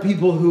 But there are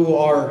people who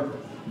are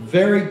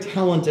very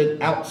talented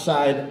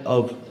outside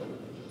of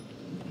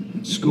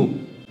school.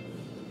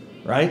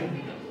 Right?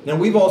 Now,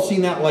 we've all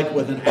seen that, like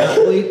with an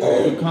athlete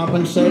who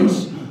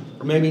compensates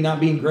for maybe not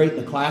being great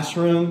in the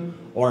classroom,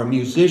 or a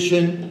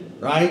musician,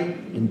 right,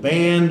 in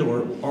band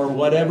or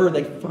whatever.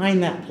 They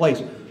find that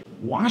place.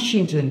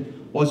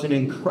 Washington was an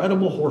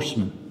incredible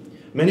horseman.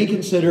 Many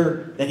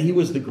consider that he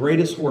was the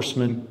greatest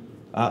horseman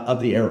of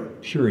the era,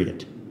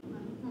 period.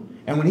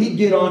 And when he'd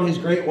get on his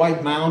great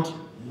white mount,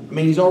 I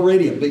mean, he's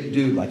already a big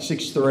dude, like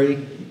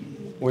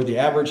 6'3", where the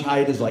average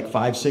height is like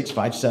 5'6",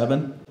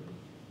 5'7".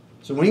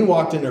 So when he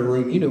walked into a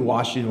room, you knew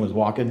Washington was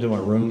walking into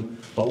a room.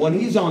 But when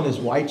he's on his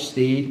white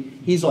steed,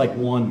 he's like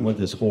one with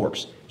his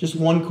horse. Just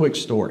one quick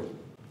story.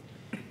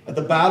 At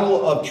the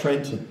Battle of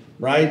Trenton,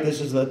 right?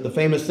 This is the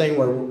famous thing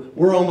where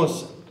we're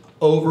almost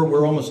over,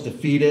 we're almost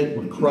defeated,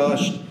 we're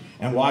crushed.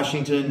 And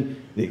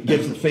Washington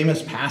gives the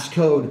famous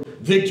passcode,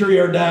 victory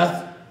or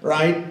death,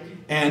 right?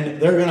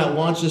 And they're going to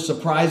launch a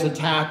surprise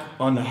attack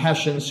on the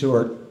Hessians, who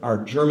are our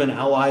German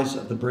allies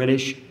of the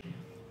British.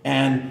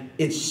 And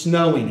it's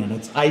snowing and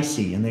it's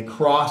icy, and they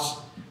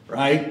cross,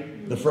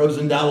 right, the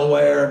frozen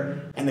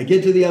Delaware, and they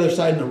get to the other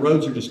side and the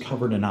roads are just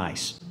covered in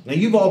ice. Now,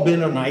 you've all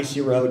been on an icy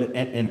road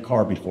in a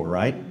car before,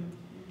 right?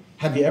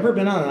 Have you ever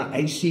been on an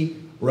icy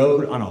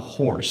road on a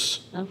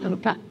horse?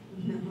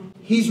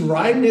 He's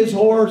riding his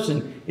horse,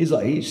 and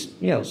he's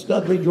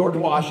Studley George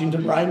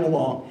Washington riding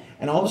along,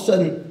 and all of a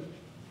sudden,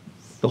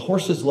 the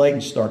horse's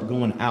legs start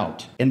going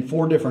out in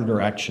 4 different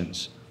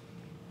directions.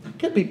 That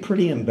could be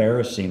pretty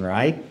embarrassing,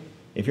 right?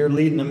 If you're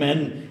leading the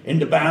men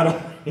into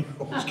battle, it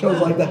goes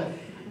like that.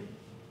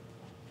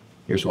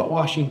 Here's what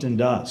Washington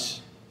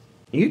does.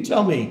 You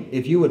tell me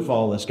if you would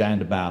follow this guy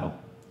into battle.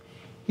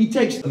 He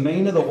takes the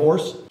mane of the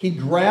horse, he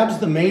grabs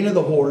the mane of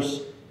the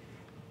horse,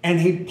 and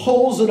he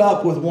pulls it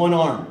up with one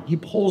arm. He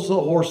pulls the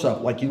horse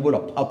up like you would a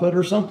puppet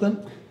or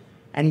something,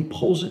 and he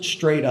pulls it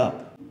straight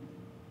up.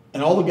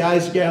 And all the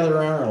guys gather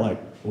around are like,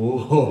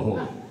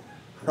 whoa,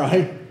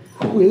 right?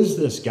 Who is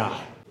this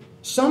guy?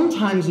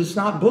 Sometimes it's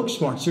not book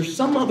smarts. There's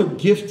some other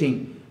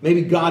gifting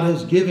maybe God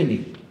has given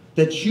you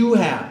that you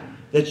have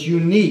that's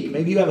unique.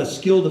 Maybe you have a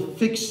skill to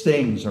fix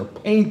things or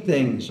paint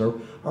things or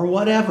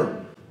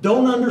whatever.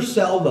 Don't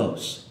undersell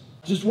those.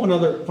 Just one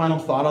other final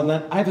thought on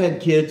that. I've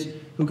had kids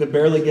who could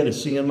barely get a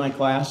C in my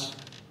class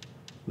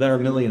that are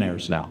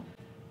millionaires now.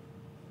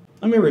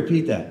 Let me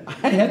repeat that.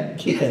 I had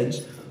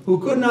kids who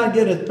could not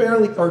get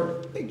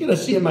a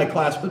C in my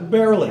class, but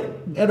barely.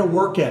 They had to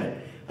work at it.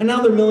 And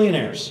now they're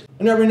millionaires.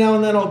 And every now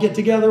and then I'll get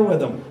together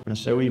with them. And I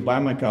say, will you buy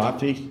my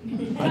coffee?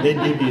 I did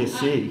give you a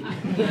C.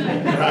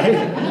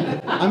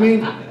 Right? I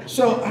mean,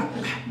 so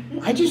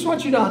I just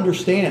want you to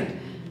understand,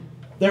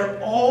 there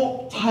are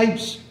all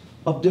types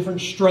of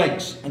different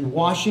strengths, and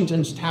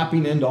Washington's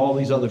tapping into all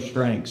these other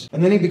strengths.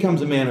 And then he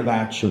becomes a man of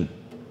action.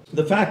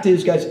 The fact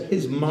is, guys,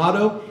 his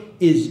motto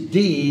is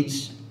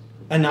deeds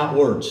and not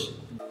words.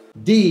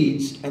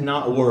 Deeds and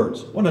not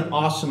words. What an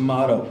awesome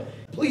motto.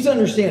 Please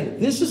understand,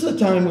 this is the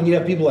time when you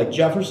have people like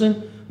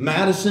Jefferson,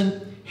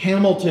 Madison,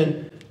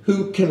 Hamilton,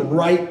 who can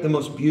write the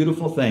most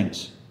beautiful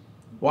things.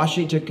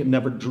 Washington could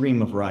never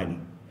dream of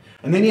writing.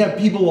 And then you have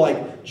people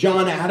like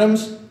John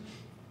Adams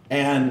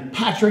and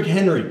Patrick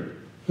Henry,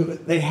 who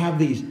they have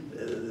these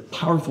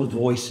powerful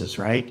voices,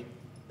 right?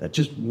 That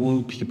just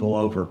woo people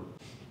over.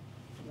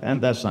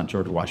 And that's not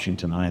George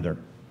Washington either.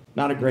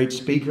 Not a great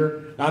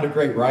speaker, not a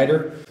great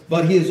writer,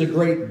 but he is a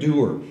great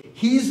doer.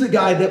 He's the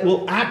guy that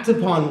will act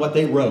upon what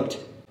they wrote.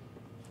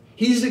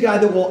 He's the guy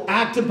that will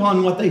act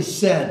upon what they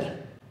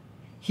said.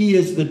 He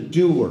is the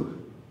doer,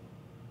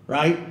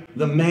 right?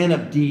 The man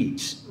of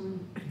deeds.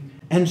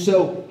 And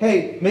so,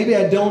 hey, maybe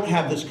I don't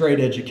have this great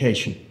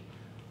education,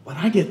 but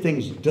I get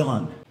things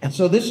done. And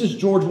so this is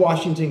George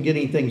Washington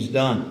getting things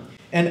done.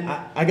 And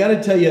I got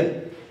to tell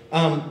you,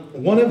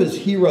 one of his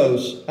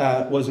heroes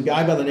was a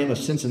guy by the name of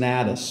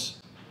Cincinnatus.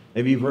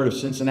 Maybe you've heard of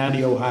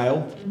Cincinnati, Ohio.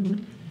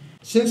 Mm-hmm.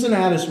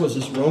 Cincinnatus was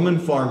this Roman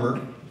farmer,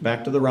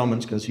 back to the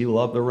Romans because he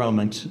loved the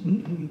Romans.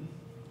 Mm-hmm.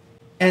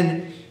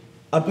 And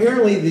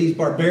apparently these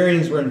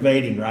barbarians were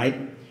invading,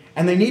 right?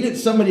 And they needed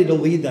somebody to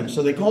lead them.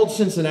 So they called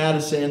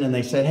Cincinnatus in and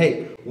they said,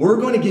 hey, we're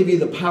going to give you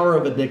the power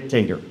of a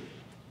dictator.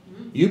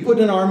 You put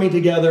an army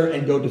together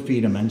and go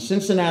defeat them. And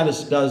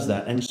Cincinnatus does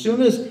that. And as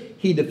soon as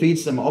he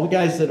defeats them, all the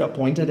guys that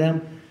appointed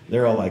him,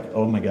 they're all like,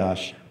 oh my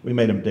gosh, we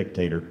made him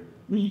dictator.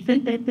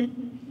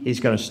 He's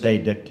going to stay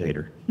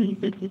dictator.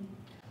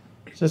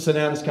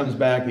 Cincinnatus comes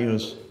back, he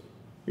goes,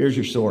 here's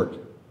your sword.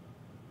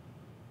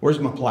 Where's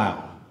my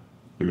plow?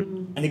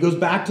 And he goes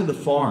back to the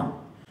farm.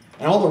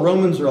 And all the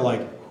Romans are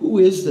like, who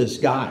is this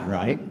guy,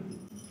 right?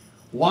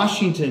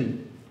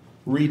 Washington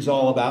reads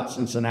all about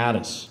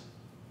Cincinnatus.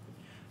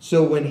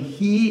 So when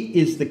he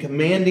is the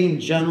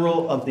commanding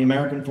general of the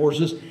American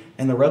forces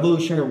and the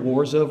Revolutionary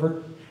War is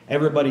over,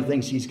 everybody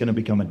thinks he's going to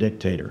become a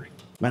dictator.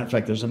 Matter of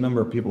fact, there's a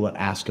number of people that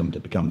ask him to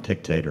become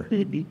dictator.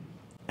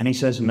 And he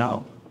says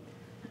no.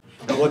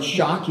 And what's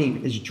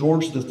shocking is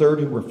George III,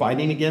 who we're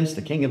fighting against,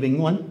 the King of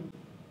England,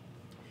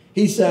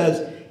 he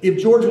says,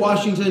 if George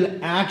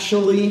Washington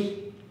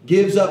actually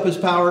gives up his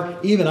power,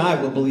 even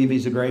I will believe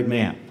he's a great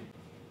man.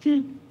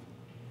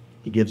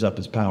 He gives up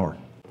his power.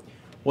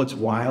 What's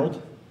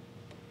wild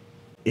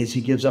is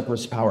he gives up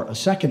his power a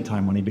second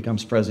time when he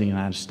becomes president of the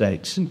United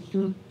States.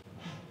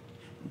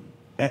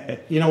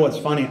 You know what's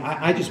funny?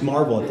 I just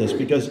marvel at this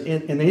because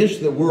in the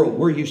history of the world,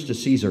 we're used to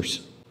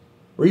Caesars.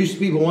 We're used to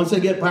people, once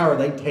they get power,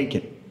 they take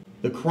it.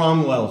 The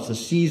Cromwells, the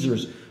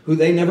Caesars, who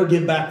they never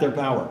give back their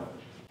power.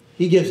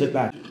 He gives it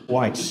back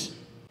twice.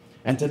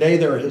 And today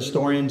there are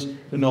historians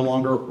who no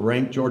longer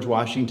rank George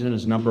Washington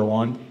as number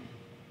one.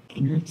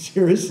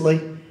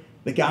 Seriously?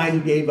 The guy who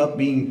gave up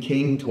being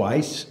king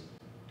twice?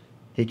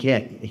 He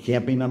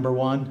can't be number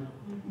one?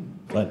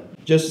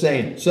 But just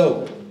saying.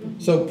 So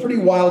pretty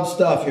wild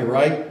stuff here,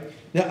 right?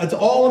 Now, it's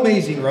all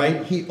amazing,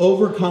 right? He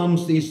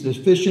overcomes these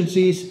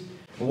deficiencies.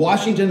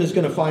 Washington is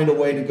going to find a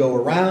way to go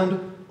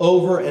around,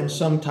 over, and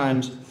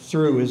sometimes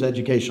through his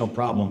educational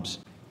problems.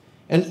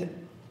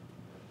 And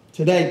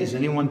today, does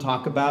anyone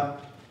talk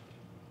about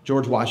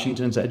George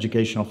Washington's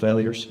educational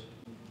failures?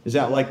 Is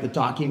that like the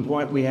talking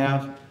point we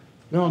have?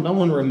 No, no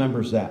one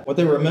remembers that. What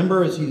they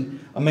remember is he's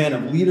a man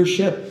of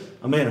leadership,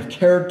 a man of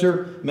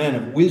character, a man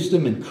of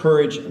wisdom and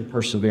courage and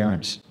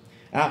perseverance.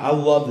 I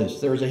love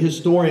this. There was a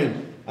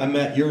historian I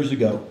met years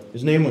ago.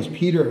 His name was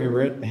Peter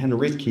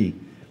Henrique.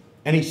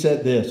 And he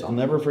said this, I'll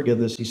never forget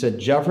this. He said,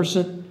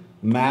 Jefferson,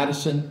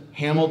 Madison,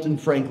 Hamilton,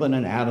 Franklin,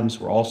 and Adams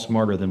were all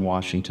smarter than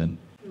Washington.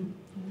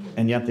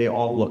 And yet they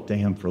all looked to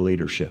him for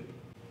leadership.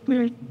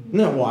 Isn't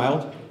that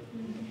wild?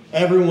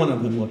 Every one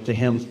of them looked to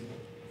him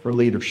for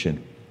leadership.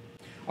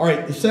 All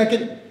right, the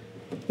second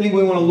thing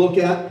we want to look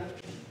at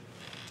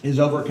is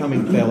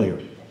overcoming failure.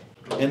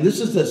 And this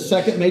is the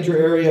second major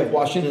area of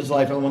Washington's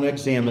life I want to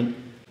examine.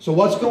 So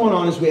what's going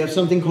on is we have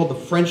something called the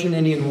French and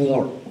Indian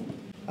War.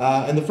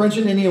 And the French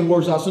and Indian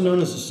War is also known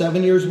as the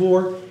 7 Years'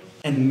 War.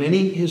 And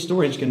many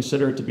historians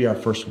consider it to be our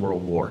first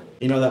world war.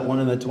 You know that one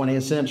in the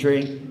 20th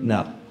century?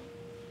 No.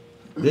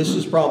 This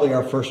is probably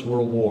our first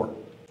world war.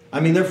 I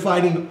mean, they're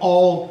fighting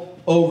all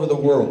over the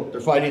world.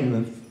 They're fighting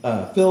in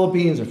the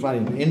Philippines, they're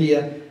fighting in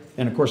India,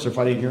 and of course they're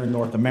fighting here in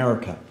North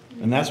America.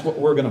 And that's what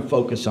we're going to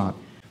focus on.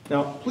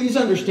 Now, please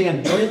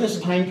understand, during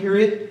this time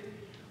period,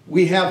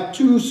 we have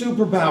two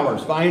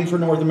superpowers vying for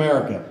North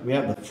America. We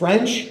have the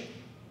French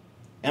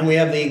and we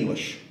have the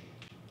English.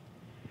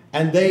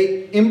 And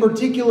they, in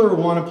particular,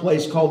 want a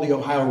place called the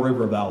Ohio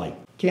River Valley.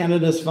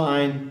 Canada's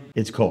fine,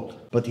 it's cold.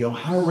 But the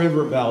Ohio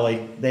River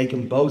Valley, they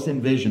can both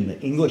envision. The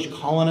English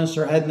colonists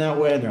are heading that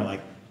way, and they're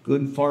like,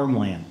 good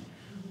farmland.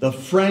 The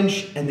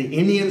French and the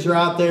Indians are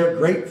out there,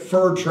 great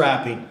fur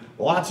trapping,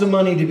 lots of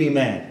money to be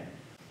made.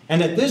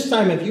 And at this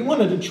time, if you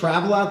wanted to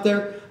travel out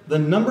there, the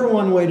number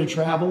one way to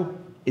travel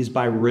is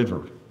by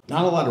river.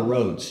 Not a lot of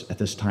roads at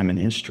this time in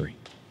history.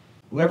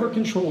 Whoever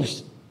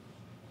controls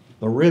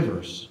the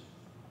rivers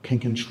can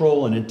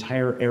control an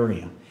entire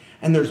area.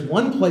 And there's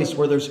one place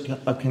where there's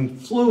a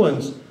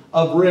confluence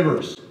of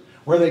rivers,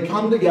 where they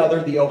come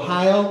together, the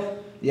Ohio,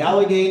 the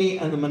Allegheny,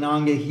 and the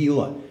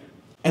Monongahela.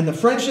 And the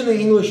French and the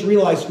English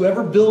realize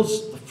whoever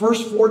builds the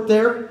first fort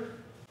there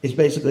is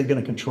basically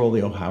going to control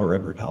the Ohio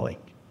River Valley.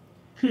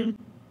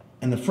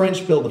 And the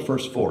French build the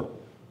first fort,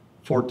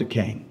 Fort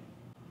Duquesne.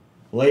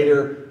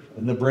 Later,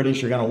 the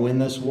British are going to win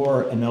this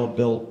war, and they'll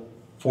build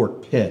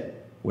Fort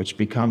Pitt, which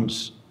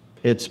becomes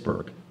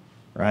Pittsburgh,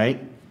 right?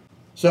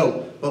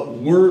 So, but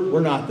we're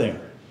not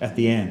there at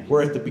the end.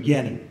 We're at the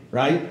beginning,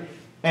 right?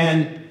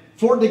 And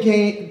Fort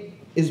Duquesne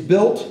is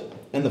built,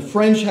 and the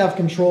French have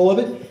control of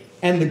it.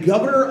 And the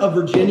governor of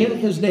Virginia,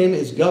 his name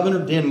is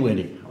Governor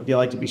Dinwiddie. Would you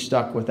like to be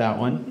stuck with that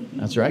one?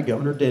 That's right,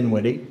 Governor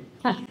Dinwiddie.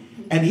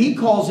 And he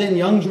calls in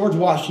young George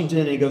Washington,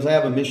 and he goes, I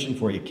have a mission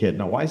for you, kid.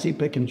 Now, why is he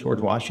picking George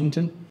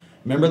Washington?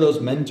 Remember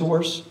those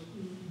mentors?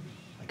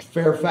 Like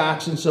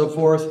Fairfax and so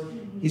forth?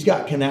 He's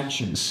got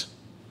connections.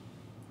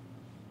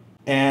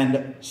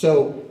 And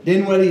so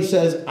Dinwiddie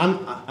says,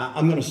 I'm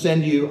going to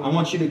send you, I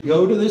want you to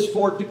go to this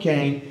Fort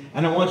Duquesne,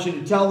 and I want you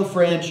to tell the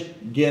French,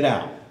 get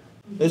out.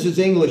 This is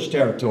English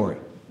territory.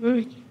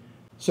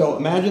 So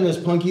imagine this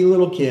punky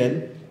little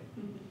kid,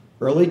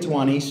 early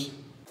 20s,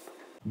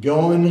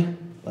 going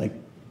like,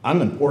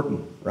 I'm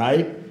important,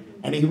 right?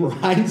 And he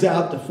rides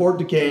out to Fort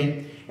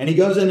Duquesne, and he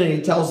goes in and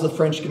he tells the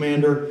French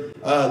commander,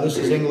 this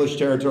is English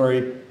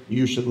territory,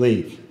 you should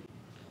leave.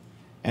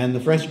 And the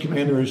French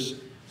commander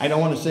is, I don't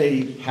want to say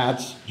he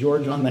pats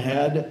George on the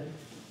head,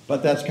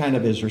 but that's kind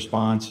of his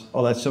response.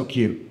 Oh, that's so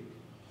cute.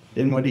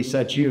 Dinwiddie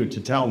set you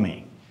to tell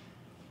me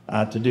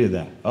to do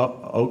that.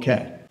 Oh,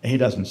 okay. He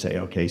doesn't say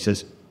okay. He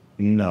says,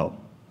 no.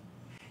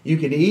 You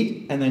can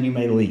eat, and then you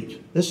may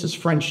leave. This is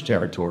French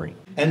territory.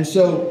 And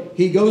so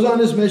he goes on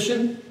his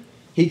mission.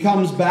 He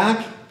comes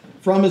back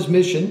from his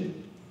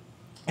mission.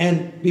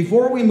 And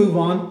before we move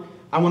on,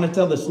 I want to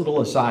tell this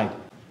little aside.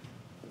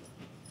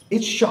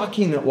 It's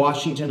shocking that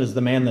Washington is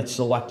the man that's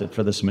selected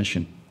for this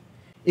mission.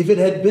 If it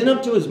had been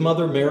up to his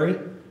mother, Mary,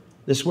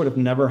 this would have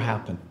never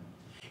happened.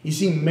 You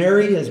see,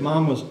 Mary, his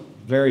mom, was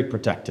very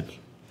protective.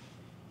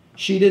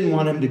 She didn't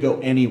want him to go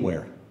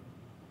anywhere.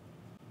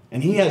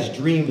 And he has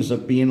dreams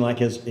of being like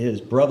his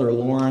brother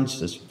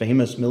Lawrence, this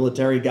famous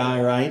military guy,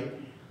 right?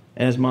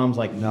 And his mom's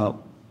like,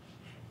 no.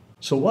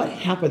 So what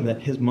happened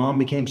that his mom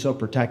became so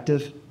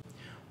protective?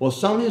 Well,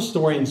 some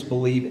historians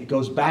believe it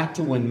goes back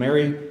to when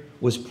Mary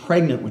was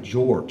pregnant with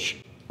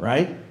George,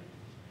 right?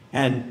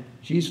 And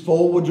she's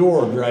full with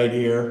George right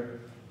here.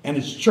 And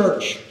it's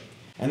church.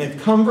 And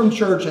they've come from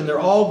church, and they're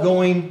all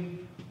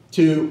going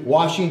to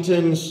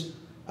Washington's,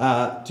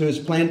 to his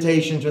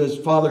plantation, to his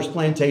father's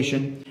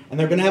plantation. And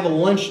they're going to have a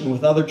luncheon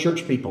with other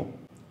church people.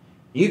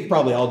 You've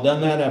probably all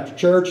done that after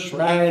church,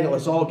 right?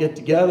 Let's all get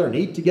together and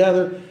eat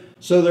together.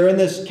 So they're in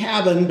this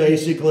cabin,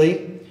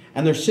 basically,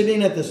 and they're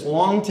sitting at this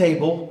long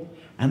table,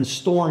 and the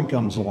storm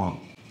comes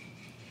along.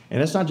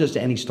 And it's not just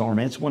any storm.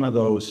 It's one of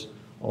those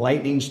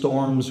lightning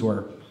storms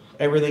where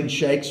everything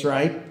shakes,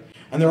 right?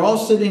 And they're all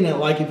sitting at,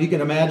 like, if you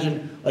can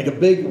imagine, like a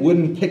big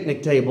wooden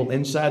picnic table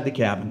inside the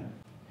cabin.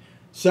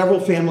 Several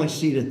families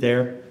seated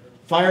there.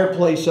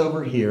 Fireplace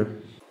over here.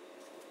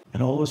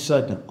 And all of a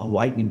sudden, a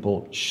lightning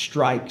bolt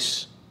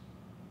strikes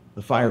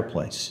the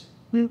fireplace.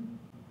 It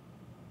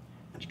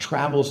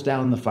travels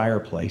down the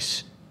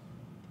fireplace,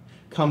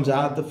 comes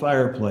out of the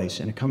fireplace,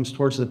 and it comes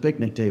towards the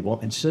picnic table.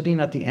 And sitting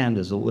at the end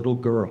is a little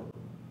girl,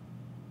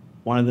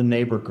 one of the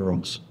neighbor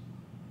girls.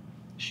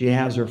 She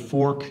has her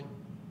fork,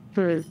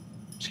 her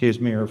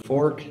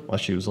fork, well,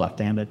 she was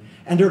left-handed,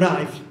 and her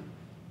knife.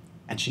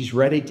 And she's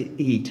ready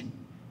to eat,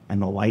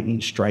 and the lightning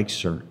strikes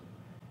her.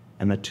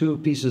 And the two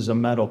pieces of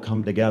metal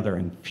come together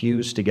and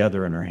fuse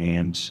together in her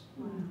hands.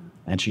 Wow.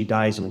 And she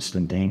dies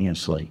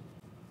instantaneously.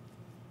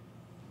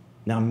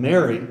 Now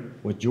Mary,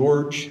 with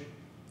George,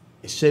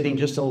 is sitting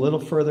just a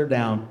little further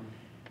down,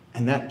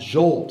 and that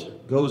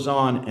jolt goes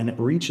on and it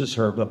reaches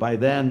her, but by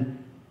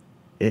then,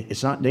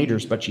 it's not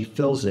dangerous, but she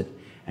feels it.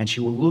 And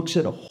she looks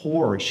at a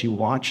horror as she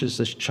watches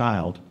this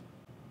child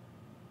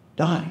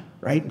die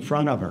right in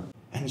front of her.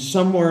 And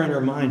somewhere in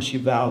her mind, she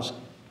vows,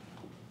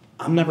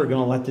 I'm never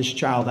going to let this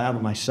child out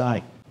of my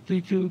sight.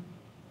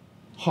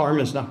 Harm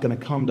is not going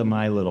to come to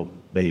my little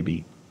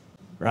baby,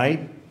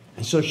 right?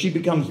 And so she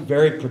becomes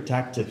very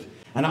protective.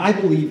 And I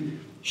believe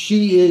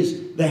she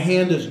is the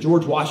hand, as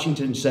George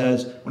Washington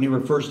says when he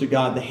refers to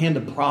God, the hand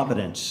of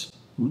providence.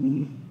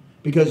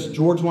 because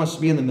George wants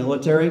to be in the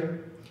military,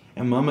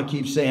 and Mama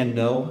keeps saying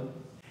no.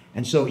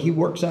 And so he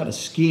works out a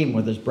scheme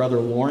with his brother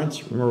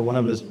Lawrence. Remember, one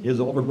of his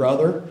older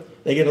brother?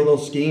 They get a little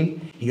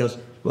scheme. He goes,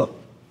 look,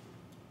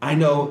 I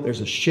know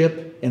there's a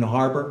ship in the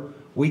harbor.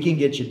 We can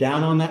get you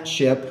down on that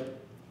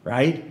ship,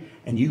 right?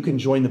 And you can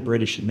join the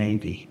British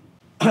Navy.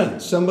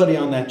 Somebody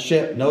on that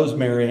ship knows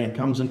Mary and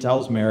comes and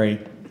tells Mary,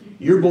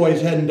 your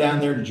boy's heading down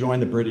there to join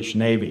the British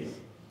Navy.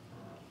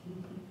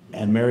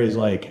 And Mary's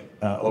like,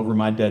 over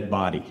my dead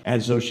body.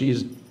 And so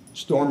she's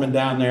storming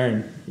down there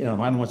and, I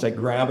don't want to say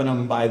grabbing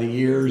him by the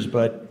ears,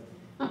 but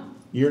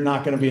you're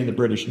not going to be in the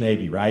British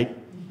Navy, right?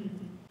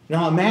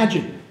 Now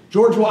imagine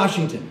George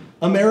Washington,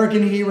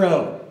 American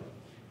hero,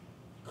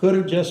 could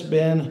have just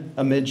been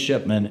a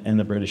midshipman in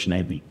the British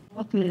Navy.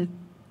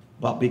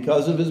 But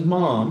because of his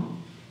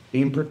mom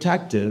being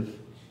protective,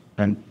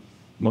 and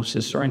most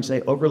historians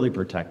say overly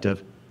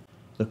protective,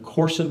 the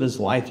course of his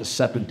life is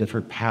set a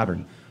different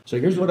pattern. So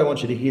here's what I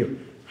want you to hear.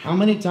 How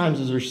many times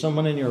is there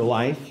someone in your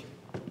life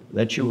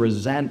that you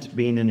resent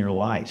being in your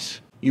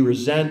life? You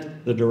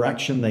resent the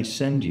direction they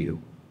send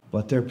you,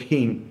 but they're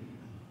being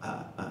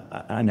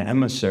an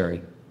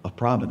emissary of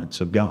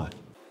providence of God,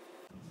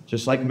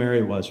 just like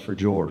Mary was for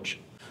George.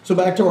 So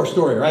back to our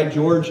story, right?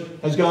 George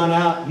has gone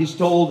out. He's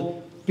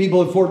told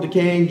people at Fort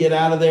Duquesne, get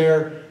out of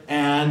there.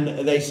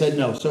 And they said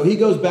no. So he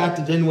goes back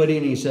to Dinwiddie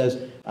and he says,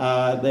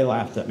 they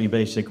laughed at me,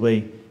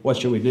 basically. What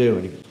should we do?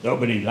 And he goes,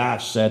 nobody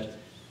laughs, said,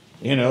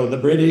 the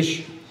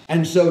British.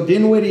 And so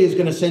Dinwiddie is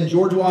going to send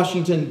George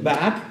Washington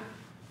back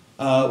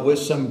with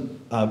some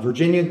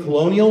Virginian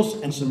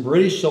colonials and some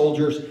British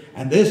soldiers.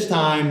 And this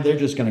time, they're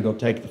just going to go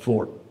take the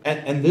fort.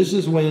 And this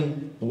is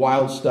when the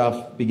wild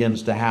stuff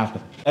begins to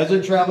happen. As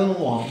they're traveling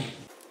along,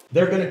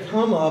 they're going to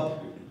come up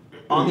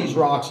on these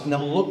rocks, and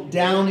they'll look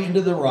down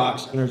into the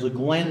rocks, and there's a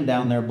glen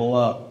down there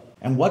below.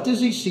 And what does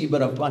he see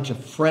but a bunch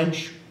of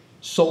French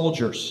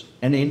soldiers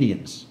and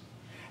Indians?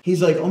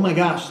 He's like, oh my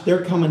gosh,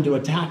 they're coming to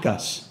attack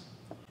us.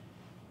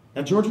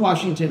 Now, George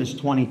Washington is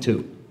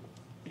 22,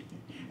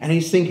 and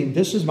he's thinking,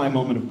 this is my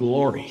moment of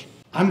glory.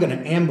 I'm going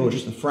to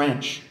ambush the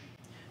French.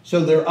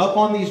 So they're up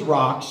on these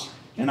rocks,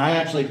 and I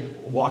actually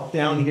walked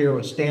down here,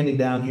 was standing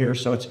down here,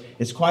 so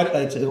it's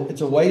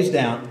a ways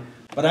down,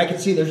 but I can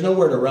see there's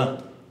nowhere to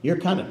run. You're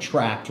kind of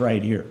trapped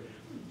right here.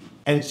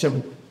 And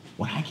so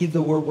when I give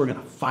the word, we're going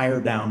to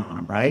fire down on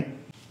them, right?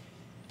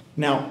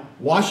 Now,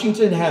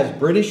 Washington has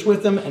British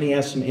with him, and he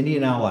has some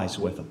Indian allies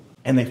with him.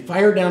 And they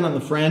fire down on the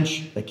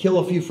French. They kill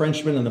a few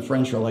Frenchmen, and the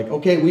French are like,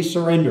 okay, we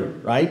surrender,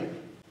 right?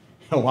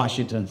 And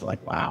Washington's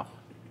like, wow,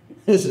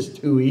 this is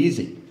too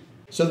easy.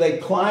 So they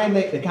kind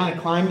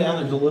of climb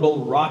down. There's a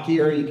little rocky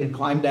area you can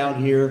climb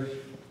down here.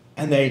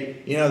 And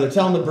they're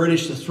telling the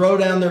British to throw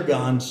down their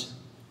guns.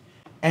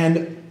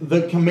 And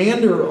the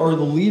commander or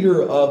the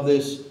leader of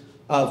this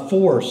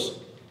force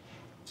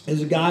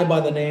is a guy by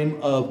the name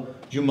of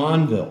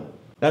Jumonville.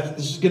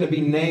 This is going to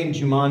be named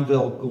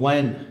Jumonville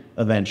Glen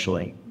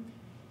eventually.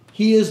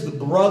 He is the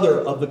brother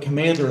of the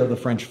commander of the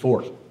French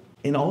fort.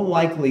 In all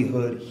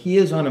likelihood, he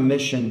is on a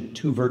mission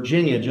to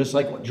Virginia, just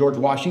like what George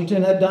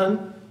Washington had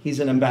done. He's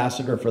an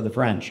ambassador for the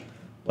French.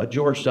 But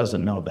George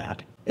doesn't know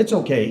that. It's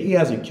okay, he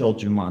hasn't killed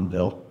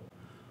Jumonville.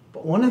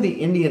 But one of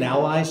the Indian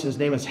allies, his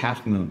name is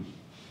Half Moon.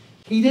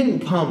 He didn't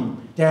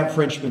come to have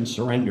Frenchmen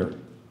surrender.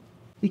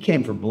 He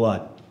came for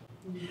blood.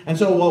 And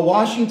so while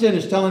Washington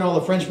is telling all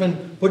the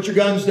Frenchmen, put your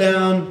guns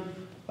down,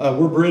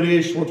 we're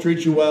British, we'll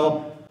treat you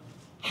well,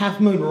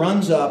 Half Moon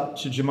runs up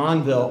to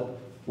Jumonville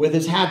with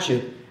his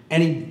hatchet,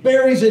 and he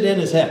buries it in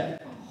his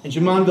head, in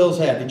Jumonville's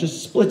head. It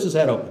just splits his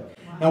head open.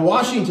 Now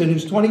Washington,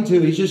 who's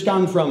 22, he's just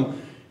gone from,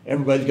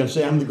 everybody's going to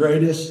say I'm the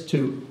greatest,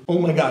 to, oh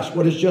my gosh,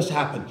 what has just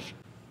happened?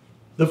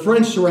 The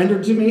French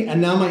surrendered to me,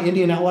 and now my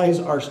Indian allies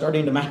are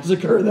starting to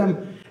massacre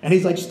them. And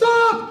he's like,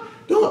 stop!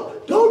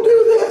 Don't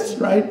do this,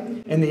 right?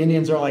 And the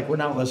Indians are like, we're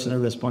not listening to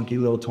this punky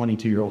little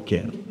 22-year-old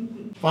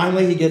kid.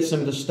 Finally, he gets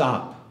them to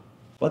stop.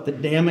 But the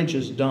damage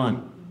is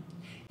done.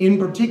 In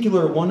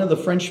particular, one of the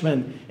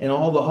Frenchmen in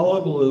all the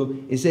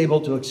hullabaloo is able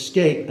to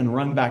escape and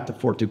run back to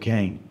Fort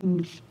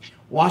Duquesne.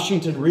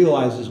 Washington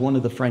realizes one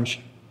of the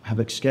French have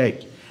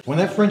escaped. When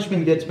that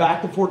Frenchman gets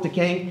back to Fort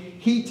Duquesne,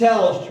 he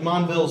tells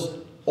Jumonville's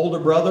older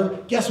brother,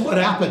 guess what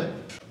happened?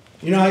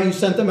 You know how you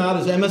sent them out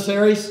as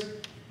emissaries?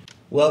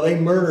 Well, they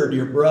murdered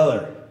your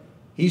brother.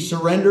 He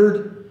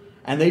surrendered,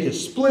 and they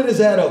just split his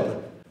head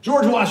open.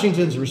 George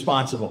Washington's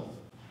responsible.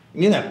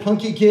 You mean that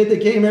punky kid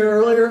that came here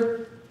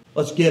earlier?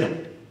 Let's get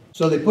him.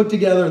 So they put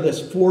together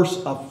this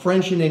force of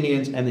French and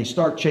Indians, and they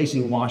start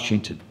chasing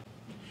Washington.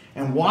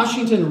 And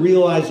Washington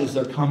realizes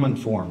they're coming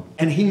for him.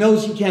 And he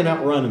knows he can't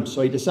outrun them,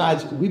 so he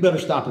decides, we better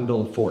stop and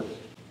build a fort.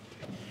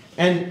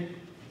 And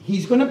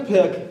he's going to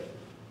pick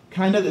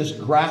kind of this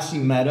grassy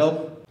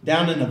meadow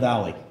down in the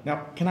valley.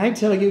 Now, can I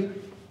tell you,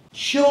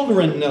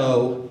 children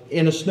know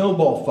in a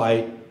snowball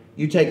fight,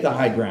 you take the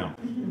high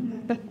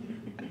ground.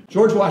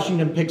 George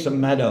Washington picks a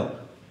meadow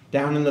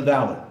down in the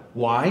valley.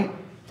 Why?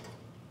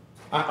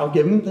 I'll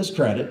give him this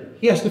credit.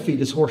 He has to feed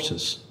his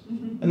horses.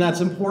 And that's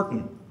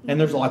important. And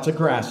there's lots of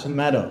grass and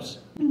meadows.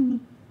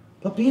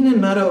 But being in a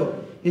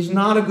meadow is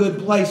not a good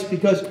place,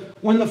 because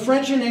when the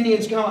French and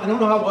Indians come, I don't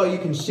know how well you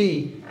can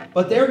see,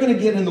 but they're going to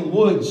get in the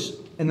woods,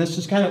 and this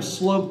is kind of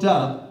sloped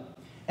up.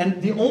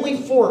 And the only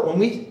fort,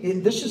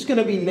 this is going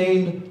to be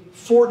named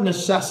Fort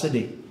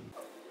Necessity.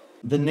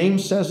 The name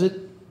says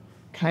it,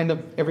 kind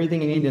of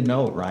everything you need to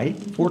know, right?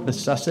 Fort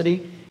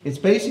Necessity. It's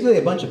basically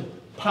a bunch of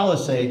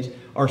palisades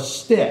or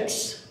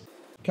sticks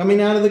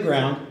coming out of the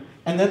ground.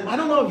 And then, I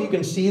don't know if you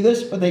can see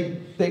this, but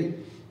they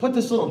put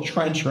this little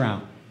trench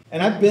around.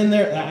 And I've been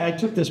there, I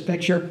took this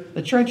picture.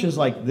 The trench is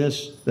like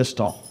this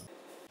tall.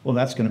 Well,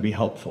 that's going to be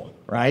helpful,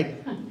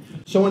 right?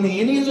 So when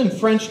the Indians and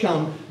French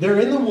come, they're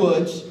in the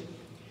woods,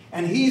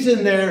 and he's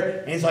in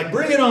there, and he's like,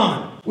 bring it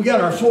on. We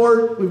got our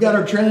fort, we've got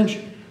our trench.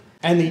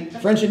 And the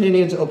French and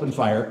Indians open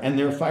fire, and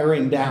they're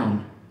firing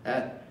down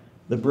at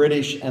the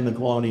British and the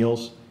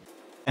colonials.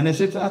 And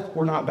as if that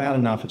were not bad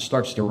enough, it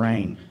starts to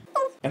rain.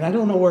 And I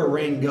don't know where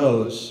rain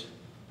goes.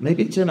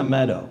 Maybe it's in a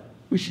meadow.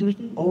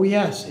 Oh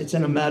yes, it's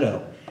in a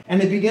meadow.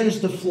 And it begins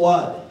to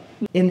flood.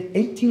 In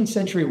 18th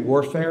century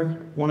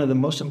warfare, one of the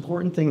most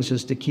important things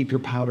is to keep your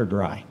powder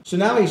dry. So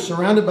now he's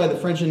surrounded by the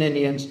French and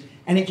Indians,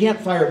 and he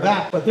can't fire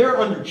back, but they're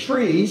under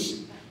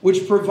trees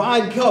which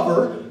provide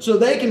cover so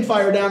they can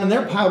fire down, and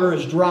their powder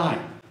is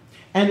dry.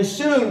 And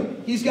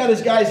soon, he's got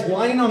his guys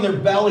lying on their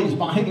bellies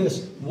behind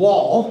this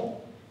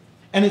wall,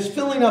 and it's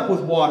filling up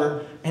with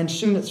water, and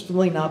soon it's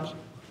filling up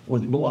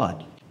with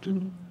blood.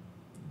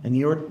 And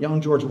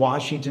young George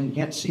Washington, you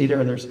can't see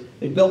there,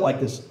 they built like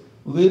this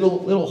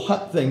little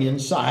hut thing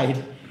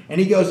inside, and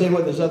he goes in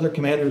with his other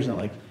commanders, and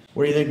they're like,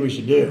 what do you think we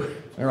should do?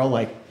 They're all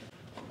like,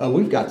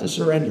 we've got to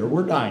surrender,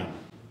 we're dying.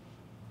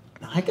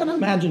 I can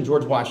imagine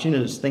George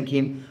Washington is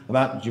thinking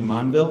about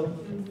Jumonville,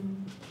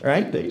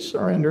 right? They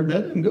surrendered,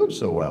 that didn't go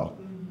so well.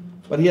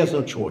 But he has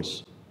no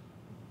choice.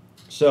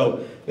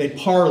 So they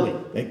parley,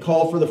 they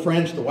call for the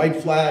French, the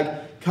white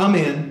flag, come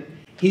in.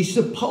 He's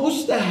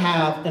supposed to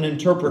have an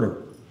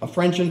interpreter, a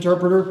French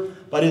interpreter,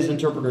 but his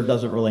interpreter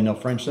doesn't really know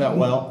French that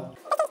well.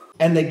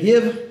 And they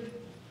give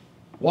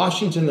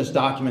Washington this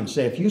document and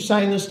say, if you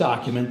sign this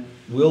document,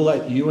 we'll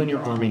let you and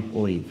your army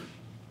leave.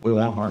 We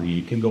won't harm you.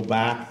 You can go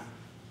back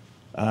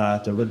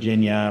to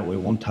Virginia, we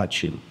won't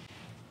touch you.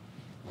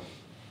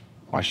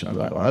 Washington's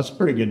like, well, that's a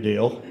pretty good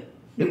deal.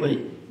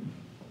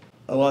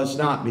 Well, it's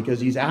not, because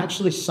he's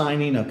actually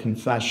signing a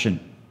confession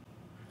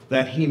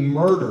that he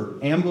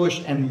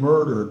ambushed and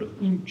murdered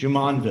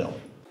Jumonville.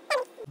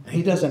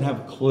 He doesn't have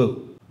a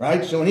clue,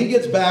 right? So when he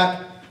gets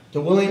back to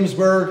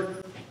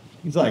Williamsburg,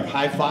 he's like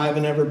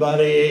high-fiving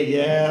everybody.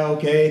 Yeah,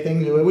 okay,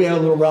 we had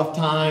a little rough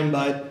time,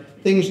 but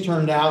things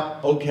turned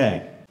out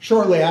okay.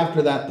 Shortly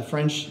after that, the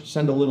French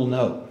send a little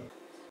note.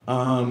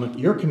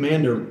 Your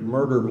commander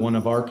murdered one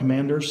of our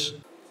commanders.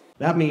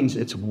 That means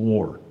it's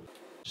war.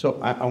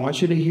 So I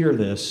want you to hear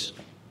this.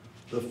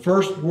 The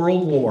First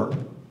World War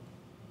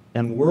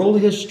and world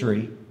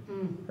history,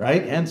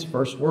 right? Hence,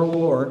 First World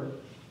War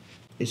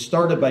is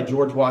started by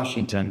George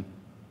Washington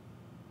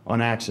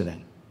on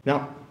accident.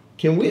 Now,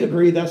 can we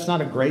agree that's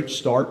not a great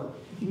start?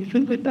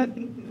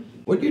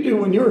 What you do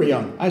when you were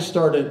young? I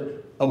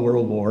started a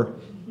world war.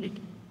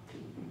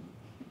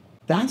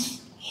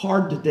 That's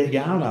hard to dig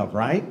out of,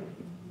 right?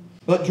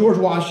 But George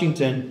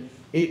Washington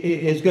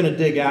is going to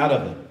dig out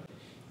of it.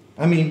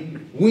 I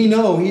mean, we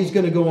know he's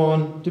going to go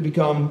on to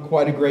become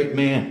quite a great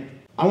man.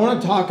 I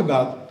want to talk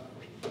about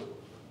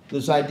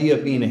this idea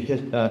of being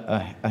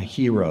a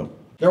hero.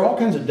 There are all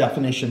kinds of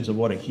definitions of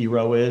what a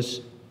hero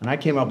is, and I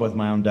came up with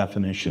my own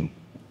definition.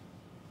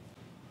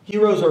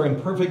 Heroes are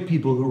imperfect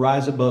people who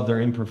rise above their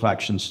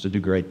imperfections to do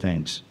great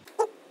things.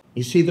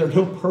 You see, there are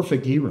no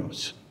perfect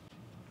heroes.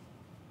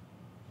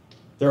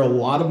 There are a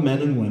lot of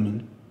men and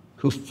women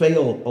who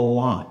fail a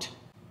lot,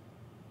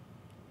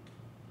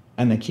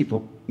 and they keep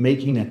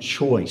making a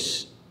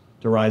choice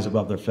to rise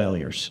above their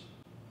failures.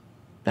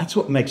 That's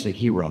what makes a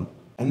hero,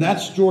 and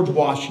that's George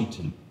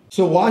Washington.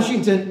 So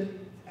Washington,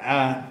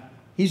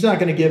 he's not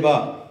going to give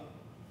up.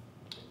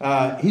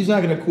 He's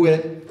not going to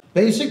quit.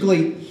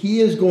 Basically,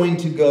 he is going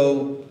to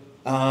go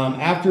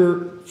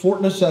after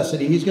Fort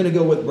Necessity. He's going to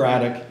go with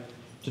Braddock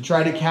to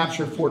try to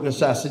capture Fort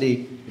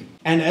Necessity.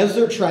 And as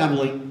they're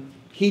traveling,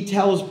 he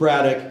tells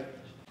Braddock,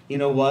 you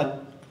know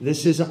what?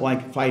 This isn't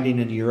like fighting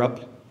in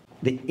Europe.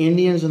 The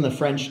Indians and the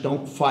French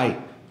don't fight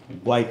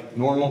like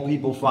normal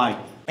people fight.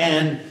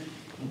 And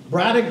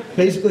Braddock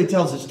basically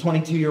tells this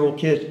 22-year-old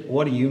kid,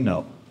 what do you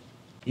know?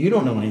 You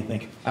don't know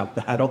anything about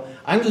battle.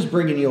 I'm just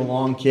bringing you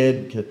along,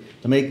 kid,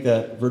 to make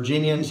the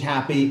Virginians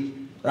happy,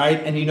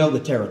 right? And you know the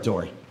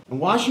territory. And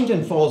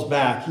Washington falls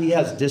back. He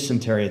has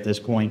dysentery at this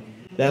point.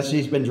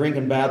 He's been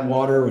drinking bad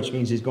water, which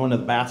means he's going to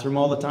the bathroom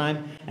all the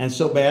time. And it's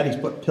so bad, he's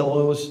put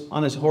pillows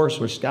on his horse,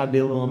 which has got to be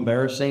a little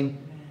embarrassing.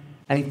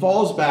 And he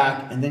falls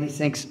back, and then he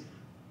thinks,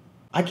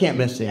 I can't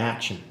miss the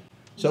action.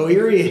 So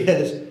here he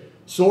is,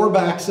 sore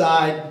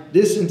backside,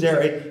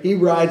 dysentery. He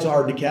rides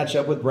hard to catch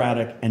up with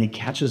Braddock, and he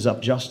catches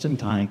up just in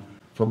time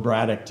for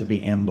Braddock to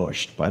be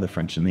ambushed by the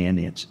French and the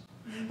Indians.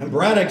 And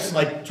Braddock's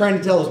like trying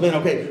to tell his men,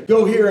 okay,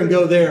 go here and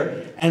go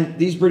there. And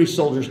these British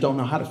soldiers don't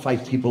know how to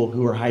fight people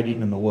who are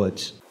hiding in the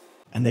woods.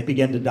 and they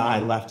begin to die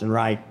left and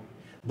right.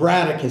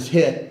 Braddock is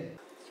hit.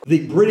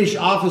 The British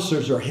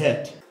officers are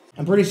hit.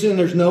 And pretty soon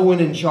there's no one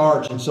in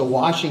charge. And so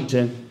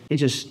Washington, he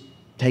just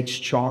takes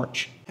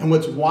charge. And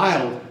what's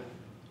wild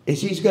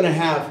is he's going to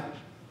have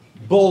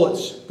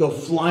bullets go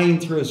flying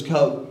through his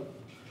coat,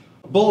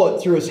 a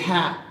bullet through his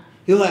hat.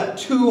 He'll have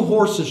 2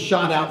 horses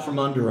shot out from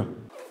under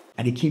him.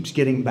 And he keeps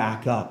getting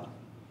back up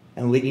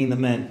and leading the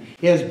men.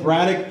 He has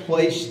Braddock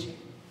placed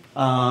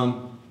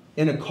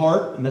in a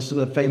cart. And this is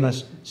a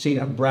famous scene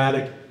of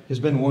Braddock has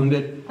been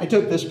wounded. I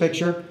took this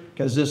picture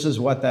because this is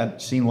what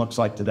that scene looks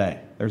like today.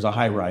 There's a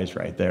high rise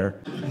right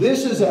there.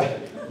 This is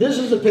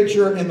a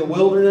picture in the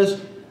wilderness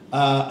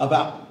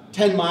about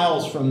 10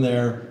 miles from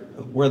there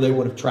where they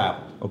would have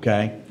traveled,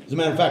 okay? As a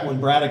matter of fact, when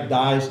Braddock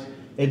dies,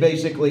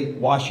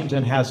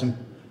 Washington has him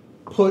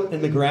put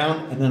in the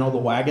ground, and then all the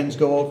wagons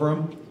go over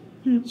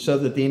him so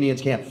that the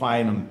Indians can't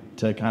find him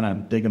to kind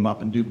of dig him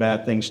up and do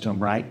bad things to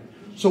him, right?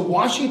 So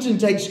Washington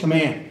takes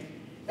command.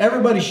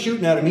 Everybody's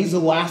shooting at him. He's the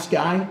last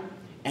guy,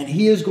 and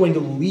he is going to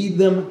lead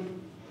them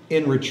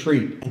in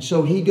retreat. And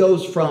so he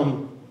goes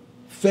from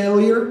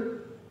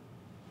failure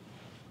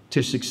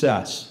to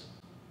success.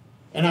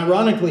 And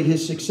ironically,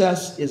 his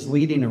success is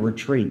leading a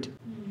retreat.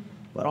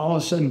 But all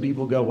of a sudden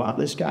people go, wow,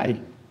 this guy,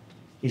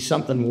 he's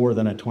something more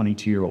than a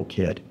 22-year-old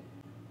kid.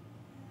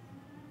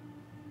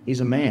 He's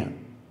a man.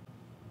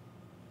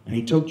 And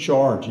he took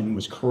charge and he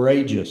was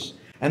courageous.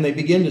 And they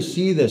begin to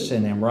see this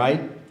in him,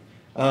 right?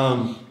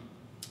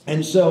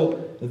 And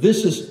so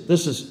this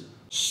is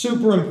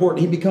super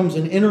important. He becomes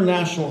an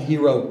international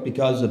hero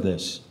because of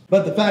this.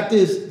 But the fact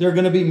is, there are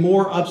going to be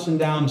more ups and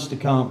downs to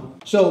come.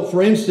 So,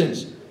 for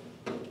instance,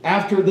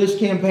 after this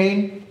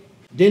campaign,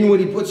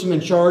 Dinwiddie puts him in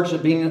charge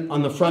of being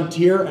on the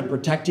frontier and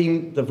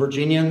protecting the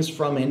Virginians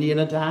from Indian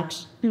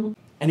attacks.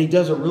 And he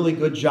does a really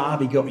good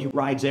job. He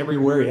rides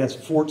everywhere. He has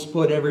forts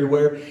put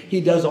everywhere.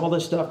 He does all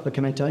this stuff. But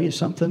can I tell you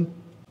something?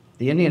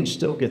 The Indians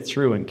still get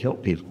through and kill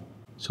people.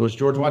 So is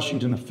George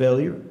Washington a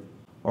failure?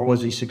 Or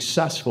was he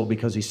successful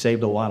because he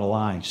saved a lot of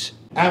lives?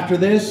 After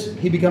this,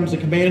 he becomes the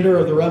commander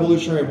of the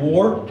Revolutionary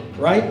War,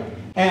 right?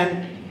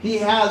 And he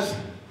has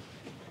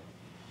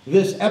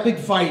this epic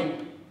fight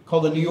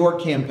called the New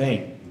York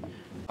Campaign.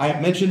 I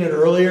mentioned it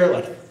earlier,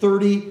 like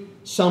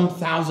 30-some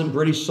thousand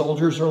British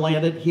soldiers are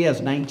landed. He has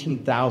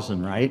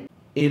 19,000, right?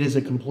 It is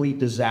a complete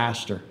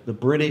disaster. The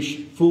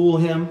British fool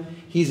him.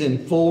 He's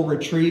in full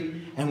retreat.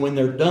 And when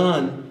they're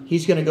done,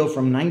 he's going to go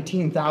from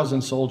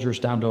 19,000 soldiers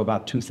down to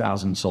about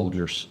 2,000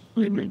 soldiers.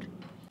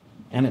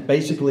 And it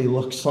basically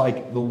looks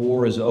like the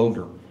war is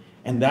over.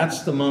 And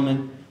that's the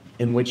moment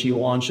in which he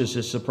launches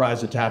his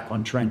surprise attack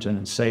on Trenton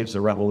and saves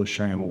the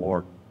Revolutionary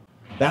War.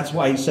 That's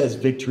why he says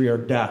victory or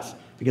death.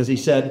 Because he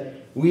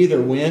said, we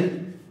either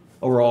win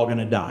or we're all going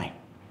to die.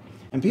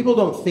 And people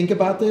don't think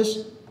about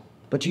this,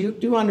 but you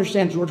do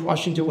understand George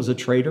Washington was a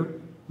traitor.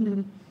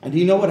 And do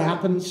you know what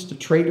happens to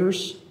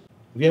traitors?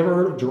 Have you ever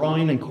heard of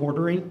drawing and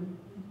quartering?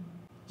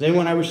 Has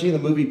anyone ever seen the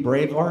movie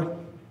Braveheart?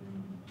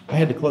 I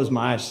had to close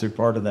my eyes through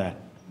part of that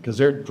because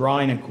they're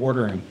drawing and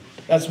quartering.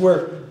 That's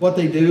where what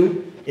they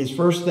do is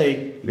first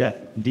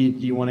do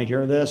you want to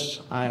hear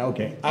this?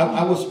 Okay.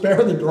 I will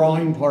spare the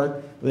drawing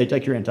part, but they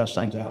take your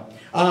intestines out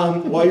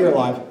while you're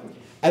alive.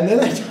 And then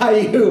they tie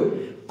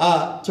you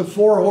to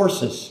 4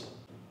 horses,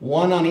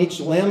 1 on each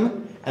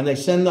limb, and they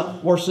send the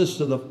horses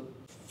to the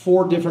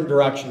 4 different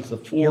directions, the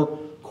 4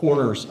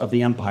 corners of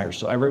the empire.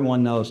 So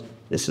everyone knows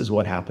this is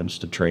what happens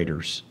to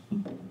traitors.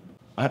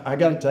 I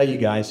got to tell you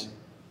guys,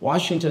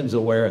 Washington's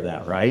aware of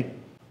that, right?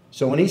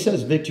 So when he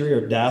says victory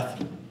or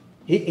death,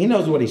 he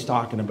knows what he's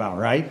talking about,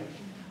 right?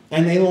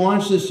 And they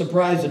launch this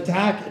surprise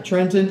attack at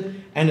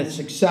Trenton, and it's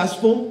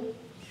successful.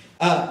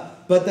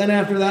 But then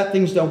after that,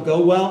 things don't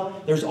go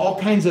well. There's all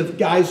kinds of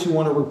guys who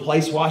want to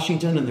replace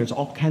Washington, and there's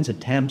all kinds of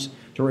attempts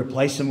to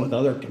replace him with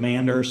other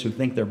commanders who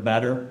think they're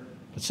better.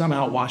 But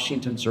somehow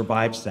Washington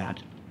survives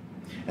that.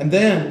 And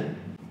then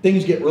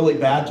things get really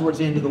bad towards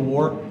the end of the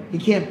war. He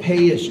can't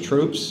pay his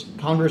troops.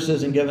 Congress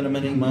isn't giving him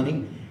any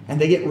money.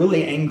 And they get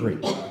really angry.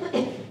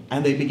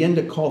 And they begin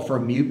to call for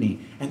a mutiny.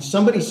 And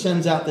somebody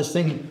sends out this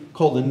thing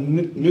called the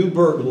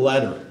Newburgh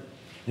Letter.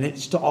 And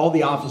it's to all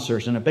the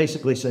officers. And it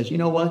basically says, you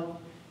know what?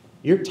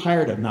 You're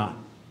tired of not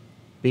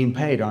being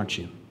paid, aren't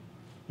you?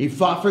 You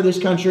fought for this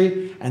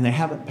country, and they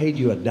haven't paid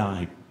you a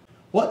dime.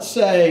 Let's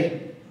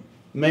say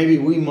maybe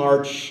we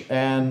march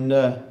and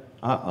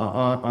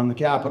on the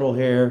Capitol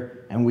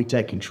here, and we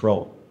take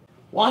control.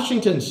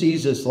 Washington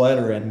sees this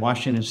letter, and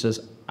Washington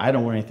says, I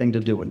don't want anything to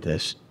do with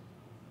this.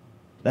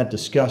 That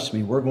disgusts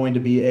me. We're going to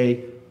be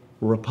a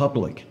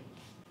republic.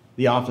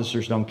 The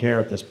officers don't care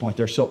at this point.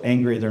 They're so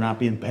angry they're not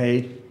being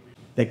paid.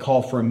 They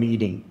call for a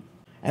meeting,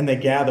 and they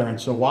gather. And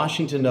so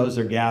Washington knows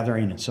they're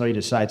gathering, and so he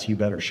decides he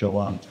better show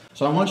up.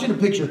 So I want you to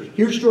picture,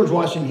 here's George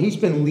Washington. He's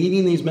been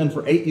leading these men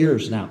for 8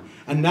 years now.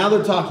 And now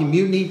they're talking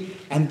mutiny,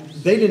 and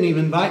they didn't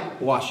even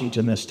invite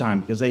Washington this time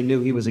because they knew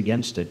he was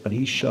against it, but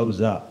he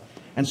shows up.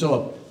 And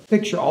so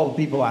picture all the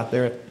people out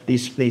there,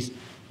 these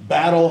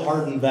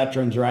battle-hardened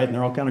veterans, right? And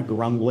they're all kind of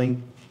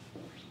grumbling.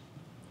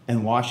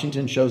 And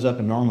Washington shows up,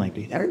 and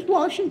normally, there's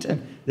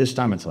Washington. This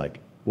time it's like,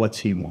 what's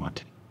he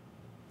want?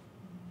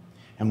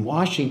 And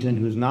Washington,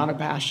 who's not a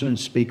passionate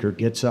speaker,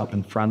 gets up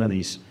in front of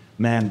these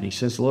men, and he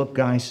says, look,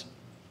 guys,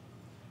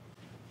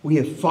 we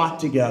have fought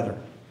together.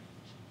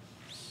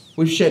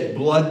 We've shed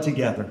blood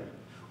together.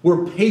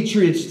 We're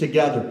patriots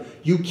together.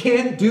 You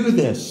can't do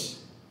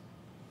this.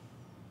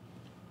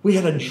 We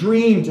had a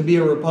dream to be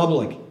a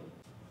republic.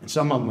 And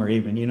some of them are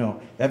even,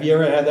 have you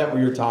ever had that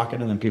where you're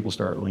talking and then people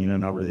start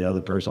leaning over the other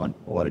person like,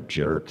 what a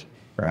jerk,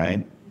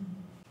 right?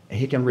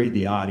 He can read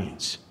the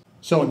audience.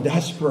 So in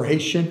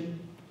desperation,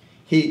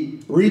 he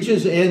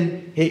reaches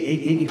in,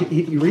 he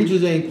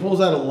reaches in, he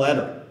pulls out a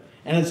letter.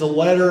 And it's a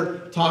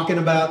letter talking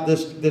about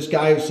this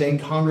guy who's saying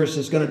Congress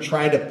is going to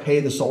try to pay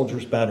the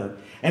soldiers better.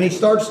 And he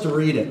starts to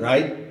read it,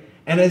 right?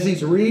 And as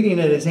he's reading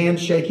it, his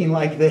hand's shaking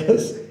like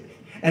this.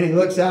 And he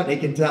looks out and he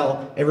can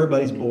tell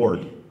everybody's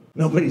bored.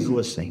 Nobody's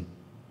listening.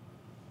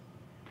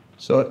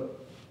 So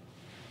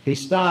he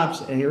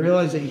stops and he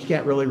realizes that he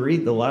can't really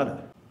read the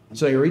letter.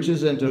 So he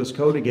reaches into his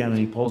coat again and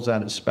he pulls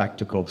out his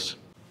spectacles.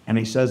 And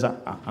he says,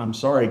 I'm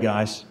sorry,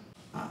 guys.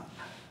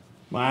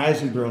 My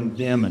eyes have grown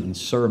dim in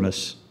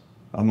service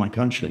of my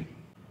country.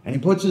 And he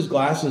puts his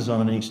glasses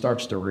on and he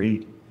starts to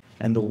read.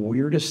 And the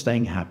weirdest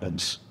thing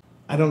happens.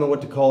 I don't know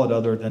what to call it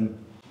other than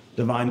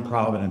divine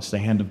providence, the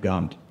hand of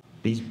God.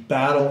 These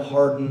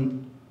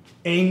battle-hardened,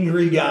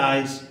 angry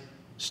guys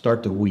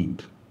start to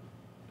weep.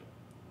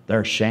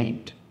 They're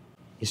ashamed.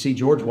 You see,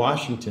 George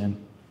Washington,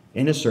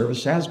 in his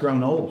service, has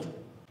grown old.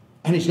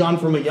 And he's gone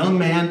from a young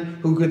man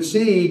who could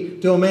see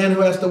to a man who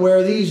has to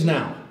wear these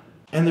now.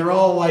 And they're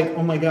all like,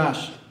 oh my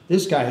gosh,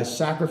 this guy has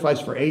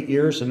sacrificed for 8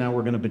 years and now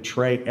we're going to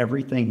betray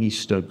everything he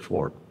stood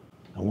for.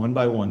 And one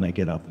by one, they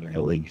get up and they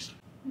leave.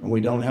 And we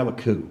don't have a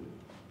coup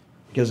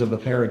because of a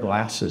pair of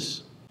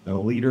glasses. A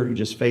leader who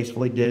just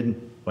faithfully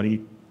did what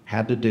he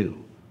had to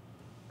do,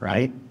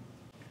 right?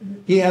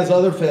 He has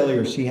other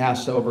failures he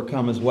has to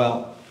overcome as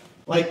well.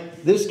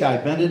 Like this guy,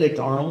 Benedict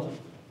Arnold.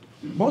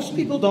 Most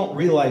people don't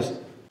realize,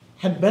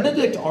 had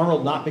Benedict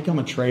Arnold not become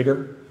a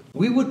traitor,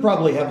 we would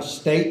probably have a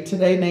state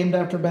today named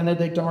after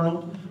Benedict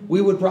Arnold.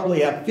 We would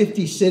probably have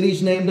 50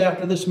 cities named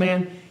after this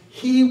man.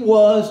 He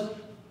was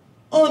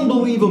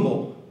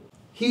unbelievable.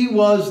 He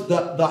was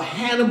the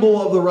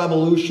Hannibal of the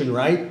Revolution,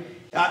 right?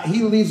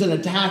 He leads an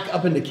attack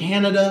up into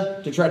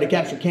Canada to try to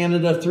capture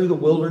Canada through the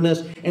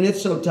wilderness. And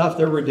it's so tough,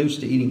 they're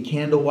reduced to eating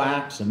candle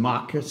wax and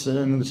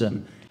moccasins.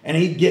 And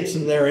he gets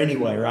them there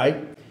anyway,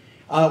 right?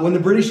 When the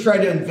British tried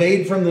to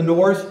invade from the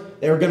north,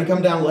 they were going to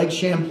come down Lake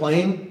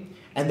Champlain.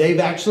 And they've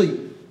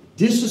actually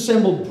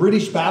disassembled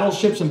British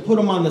battleships and put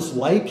them on this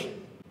lake.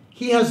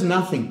 He has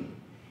nothing.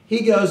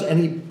 He goes and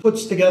he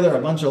puts together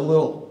a bunch of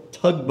little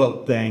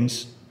tugboat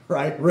things,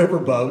 right? River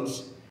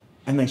boats.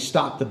 And they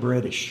stop the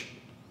British.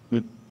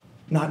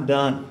 Not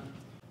done.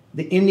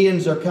 The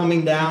Indians are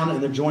coming down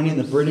and they're joining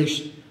the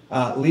British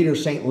leader,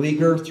 St.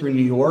 Leger, through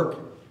New York.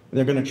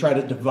 They're going to try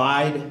to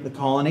divide the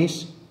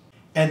colonies.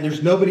 And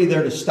there's nobody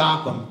there to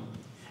stop them.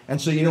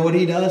 And so you know what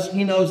he does?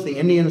 He knows the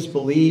Indians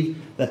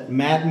believe that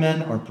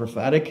madmen are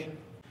prophetic.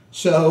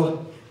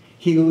 So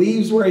he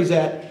leaves where he's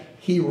at.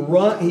 He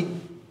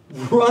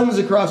runs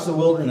across the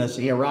wilderness.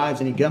 He arrives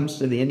and he comes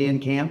to the Indian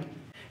camp.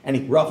 And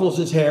he ruffles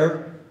his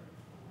hair.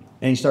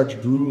 And he starts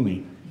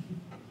drooling.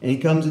 And he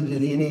comes into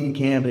the Indian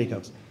camp and he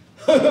goes,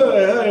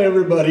 hi,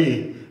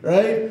 everybody,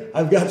 right?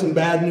 I've got some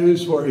bad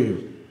news for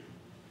you.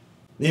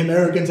 The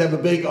Americans have a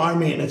big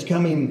army and it's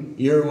coming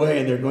your way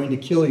and they're going to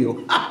kill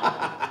you.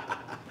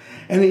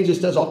 And he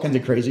just does all kinds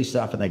of crazy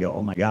stuff and they go,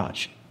 oh my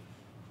gosh,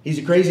 he's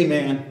a crazy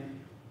man.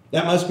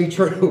 That must be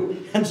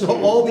true. And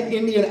so all the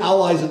Indian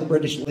allies of the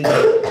British leave.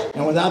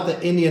 And without the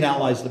Indian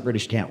allies, the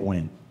British can't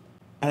win.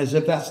 And as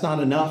if that's not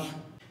enough,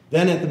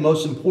 then at the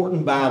most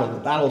important battle, the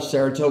Battle of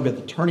Saratoga,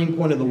 the turning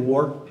point of the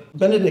war,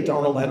 Benedict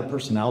Arnold had a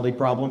personality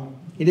problem.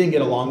 He didn't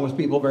get along with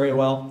people very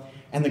well.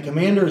 And the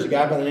commander is a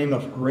guy by the name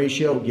of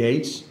Horatio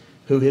Gates,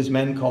 who his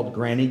men called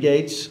Granny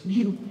Gates.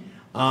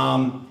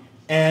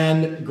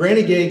 And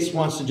Granny Gates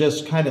wants to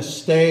just kind of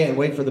stay and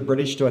wait for the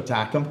British to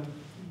attack him.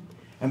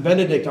 And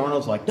Benedict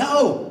Arnold's like,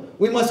 no,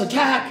 we must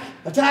attack,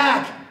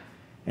 attack.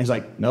 And he's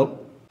like,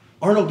 nope.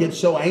 Arnold gets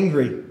so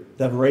angry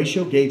that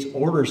Horatio Gates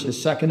orders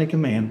his second in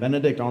command,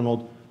 Benedict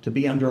Arnold, to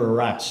be under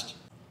arrest.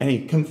 And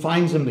he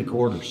confines him to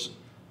quarters.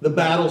 The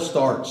battle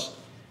starts.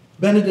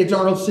 Benedict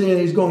Arnold's sitting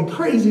there, he's going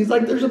crazy. He's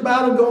like, there's a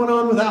battle going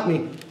on without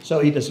me. So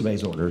he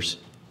disobeys orders.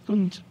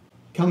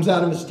 Comes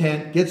out of his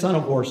tent, gets on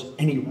a horse,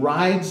 and he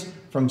rides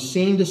from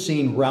scene to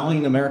scene,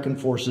 rallying American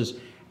forces,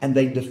 and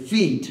they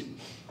defeat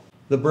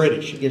the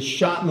British. He gets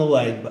shot in the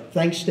leg, but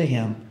thanks to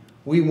him,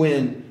 we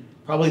win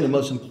probably the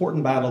most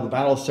important battle, the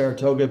Battle of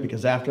Saratoga,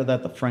 because after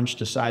that, the French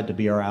decide to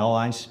be our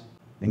allies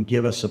and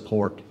give us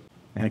support.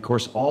 And of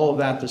course, all of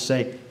that to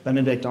say,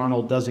 Benedict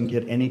Arnold doesn't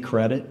get any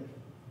credit.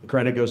 The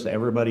credit goes to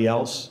everybody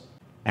else,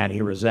 and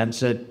he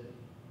resents it,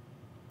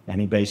 and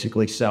he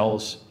basically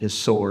sells his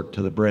sword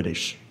to the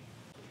British.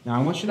 Now,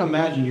 I want you to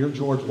imagine you're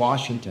George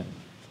Washington.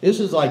 This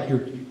is like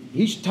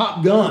he's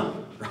Top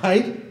Gun,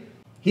 right?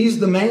 He's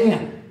the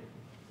man.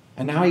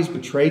 And now he's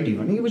betrayed you.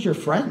 And he was your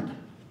friend.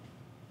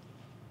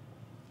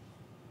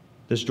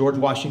 Does George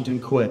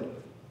Washington quit?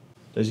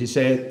 Does he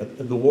say,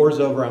 the war's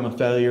over, I'm a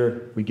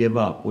failure, we give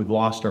up, we've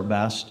lost our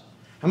best?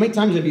 How many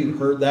times have you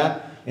heard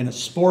that in a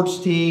sports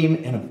team,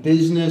 in a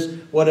business,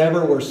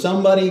 whatever, where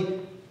somebody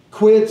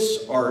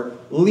quits or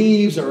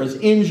leaves or is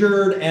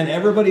injured and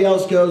everybody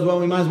else goes, well,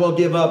 we might as well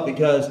give up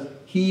because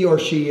he or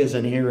she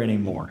isn't here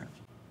anymore?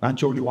 Not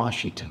George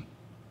Washington.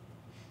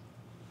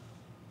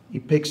 He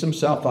picks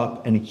himself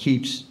up and he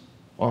keeps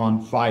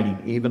on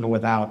fighting, even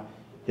without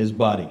his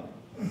buddy,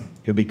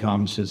 who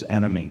becomes his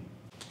enemy.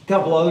 A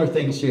couple other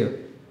things here.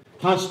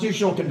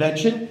 Constitutional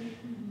Convention.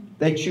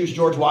 They choose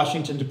George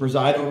Washington to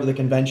preside over the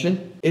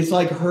convention. It's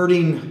like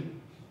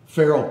herding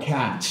feral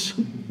cats.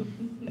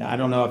 I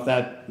don't know if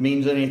that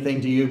means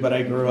anything to you, but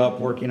I grew up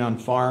working on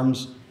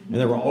farms, and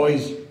there were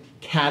always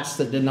cats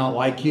that did not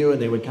like you, and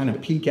they would kind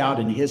of peek out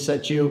and hiss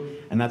at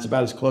you, and that's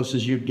about as close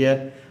as you'd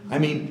get. I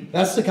mean,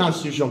 that's the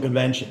Constitutional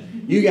Convention.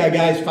 You got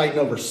guys fighting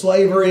over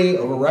slavery,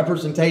 over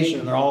representation,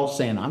 and they're all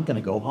saying, I'm going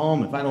to go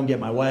home if I don't get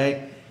my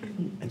way.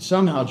 And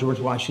somehow George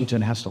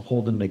Washington has to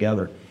hold them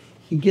together.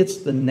 He gets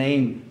the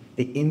name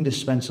the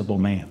indispensable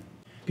man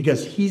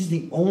because he's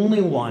the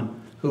only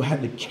one who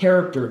had the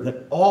character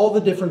that all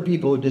the different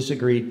people who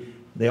disagreed,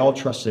 they all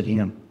trusted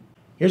him.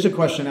 Here's a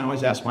question I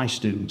always ask my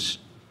students.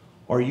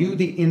 Are you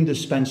the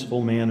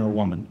indispensable man or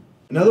woman?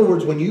 In other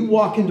words, when you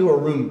walk into a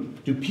room,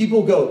 do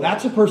people go,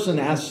 that's a person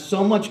that has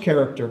so much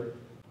character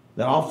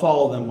that I'll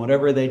follow them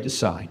whatever they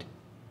decide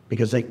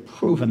because they've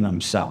proven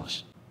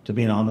themselves to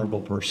be an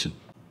honorable person?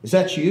 Is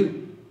that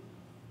you?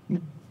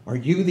 Are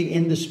you the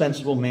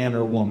indispensable man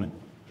or woman?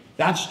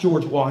 That's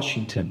George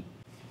Washington.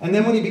 And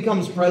then when he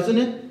becomes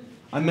president,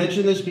 I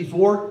mentioned this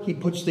before, he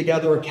puts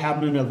together a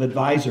cabinet of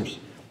advisors.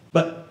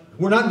 But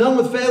we're not done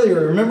with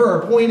failure. Remember,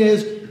 our point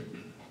is,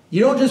 you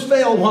don't just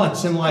fail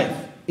once in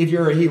life if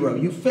you're a hero.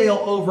 You fail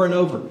over and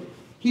over.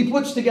 He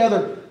puts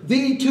together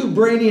the two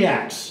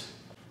brainiacs,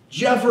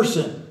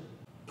 Jefferson,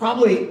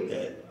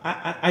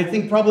 I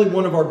think probably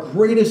one of our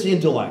greatest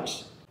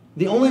intellects,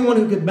 the only one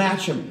who could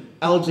match him,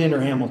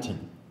 Alexander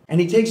Hamilton. And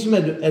he takes them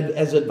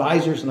as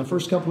advisors in the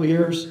first couple of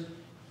years.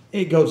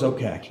 It goes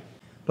okay.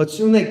 But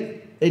soon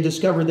they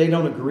discover they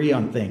don't agree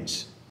on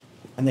things.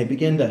 And they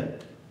begin to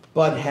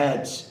butt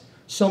heads.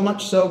 So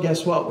much so,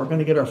 guess what? We're going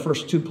to get our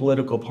first two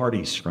political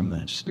parties from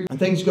this. And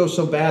things go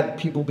so bad,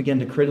 people begin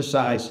to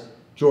criticize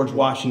George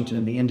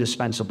Washington, the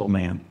indispensable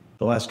man.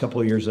 The last couple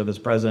of years of his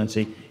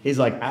presidency, he's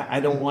like, I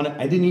don't want it.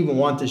 I didn't even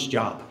want this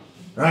job.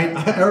 Right?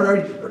 I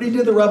already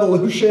did the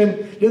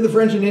revolution, did the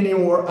French and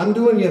Indian War. I'm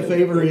doing you a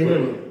favor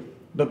here.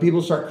 But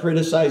people start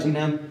criticizing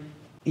him.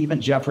 Even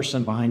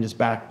Jefferson behind his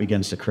back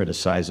begins to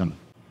criticize him.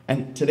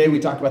 And today we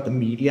talked about the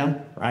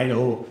media, right?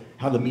 Oh,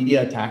 how the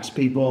media attacks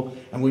people.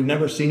 And we've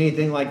never seen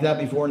anything like that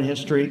before in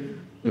history.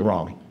 You're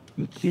wrong.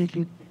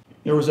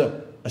 There was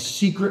a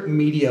secret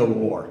media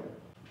war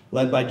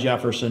led by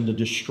Jefferson to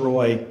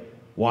destroy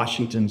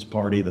Washington's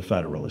party, the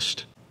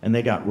Federalist. And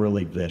they got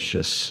really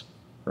vicious,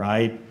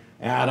 right?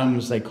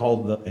 Adams, they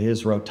called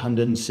his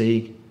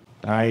rotundancy,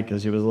 right?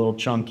 Because he was a little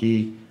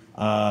chunky.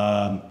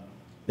 I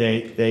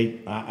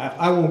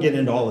won't get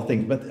into all the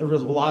things, but there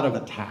was a lot of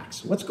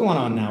attacks. What's going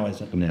on now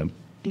isn't new.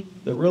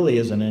 There really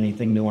isn't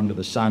anything new under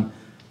the sun.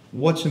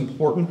 What's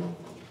important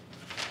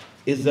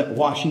is that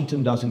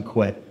Washington doesn't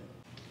quit.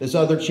 This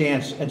other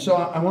chance, and so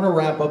I want to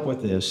wrap up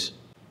with this.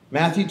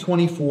 Matthew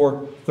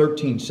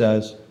 24:13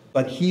 says,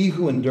 but he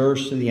who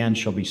endures to the end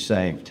shall be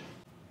saved.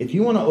 If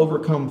you want to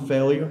overcome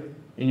failure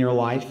in your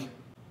life,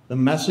 the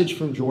message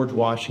from George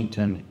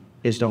Washington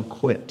is don't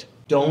quit.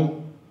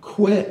 Don't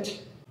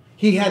quit.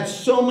 He had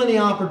so many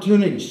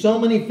opportunities, so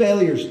many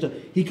failures.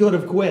 He could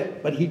have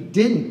quit, but he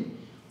didn't.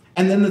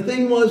 And then the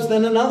thing was,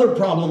 then another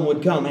problem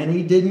would come, and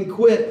he didn't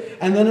quit.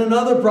 And then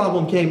another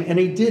problem came, and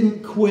he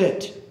didn't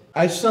quit.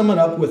 I sum it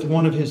up with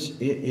one of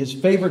his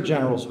favorite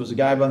generals was a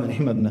guy by the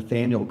name of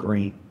Nathaniel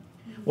Greene.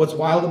 What's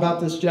wild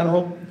about this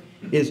general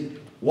is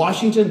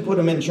Washington put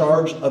him in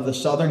charge of the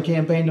Southern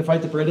campaign to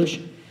fight the British,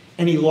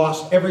 and he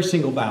lost every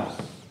single battle.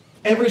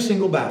 Every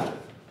single battle.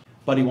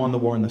 But he won the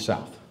war in the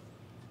South.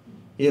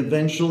 He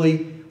eventually,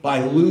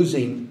 by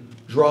losing,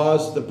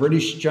 draws the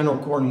British General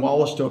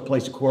Cornwallis to a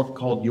place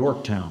called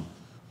Yorktown,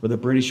 where the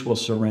British will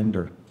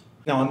surrender.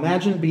 Now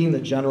imagine being the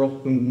general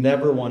who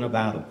never won a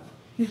battle,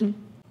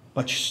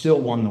 but still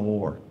won the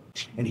war.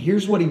 And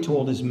here's what he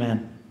told his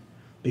men,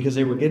 because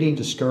they were getting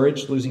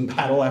discouraged, losing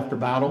battle after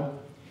battle.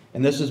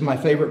 And this is my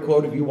favorite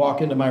quote. If you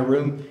walk into my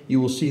room, you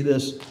will see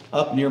this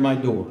up near my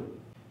door.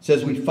 It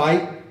says, we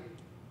fight,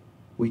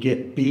 we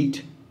get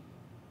beat,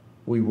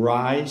 we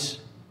rise,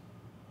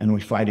 and we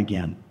fight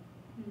again.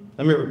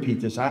 Let me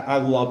repeat this. I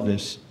love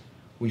this.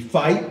 We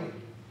fight,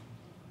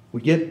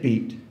 we get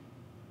beat,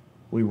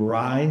 we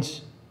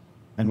rise,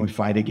 and we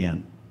fight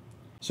again.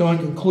 So in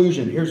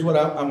conclusion, here's what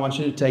I want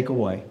you to take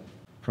away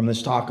from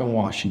this talk on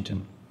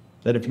Washington.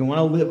 That if you want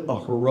to live a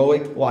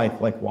heroic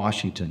life like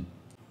Washington,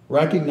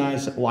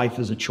 recognize that life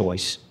is a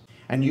choice.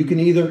 And you can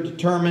either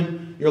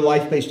determine your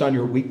life based on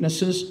your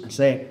weaknesses and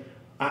say,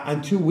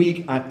 I'm too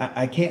weak.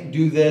 I can't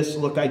do this.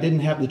 Look, I didn't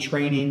have the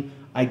training.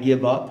 I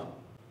give up.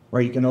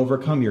 Or you can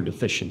overcome your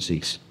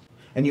deficiencies.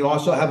 And you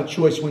also have a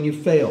choice when you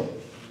fail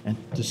and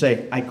to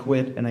say, I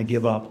quit and I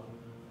give up.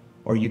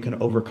 Or you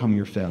can overcome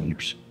your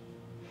failures.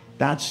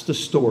 That's the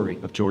story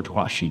of George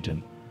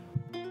Washington.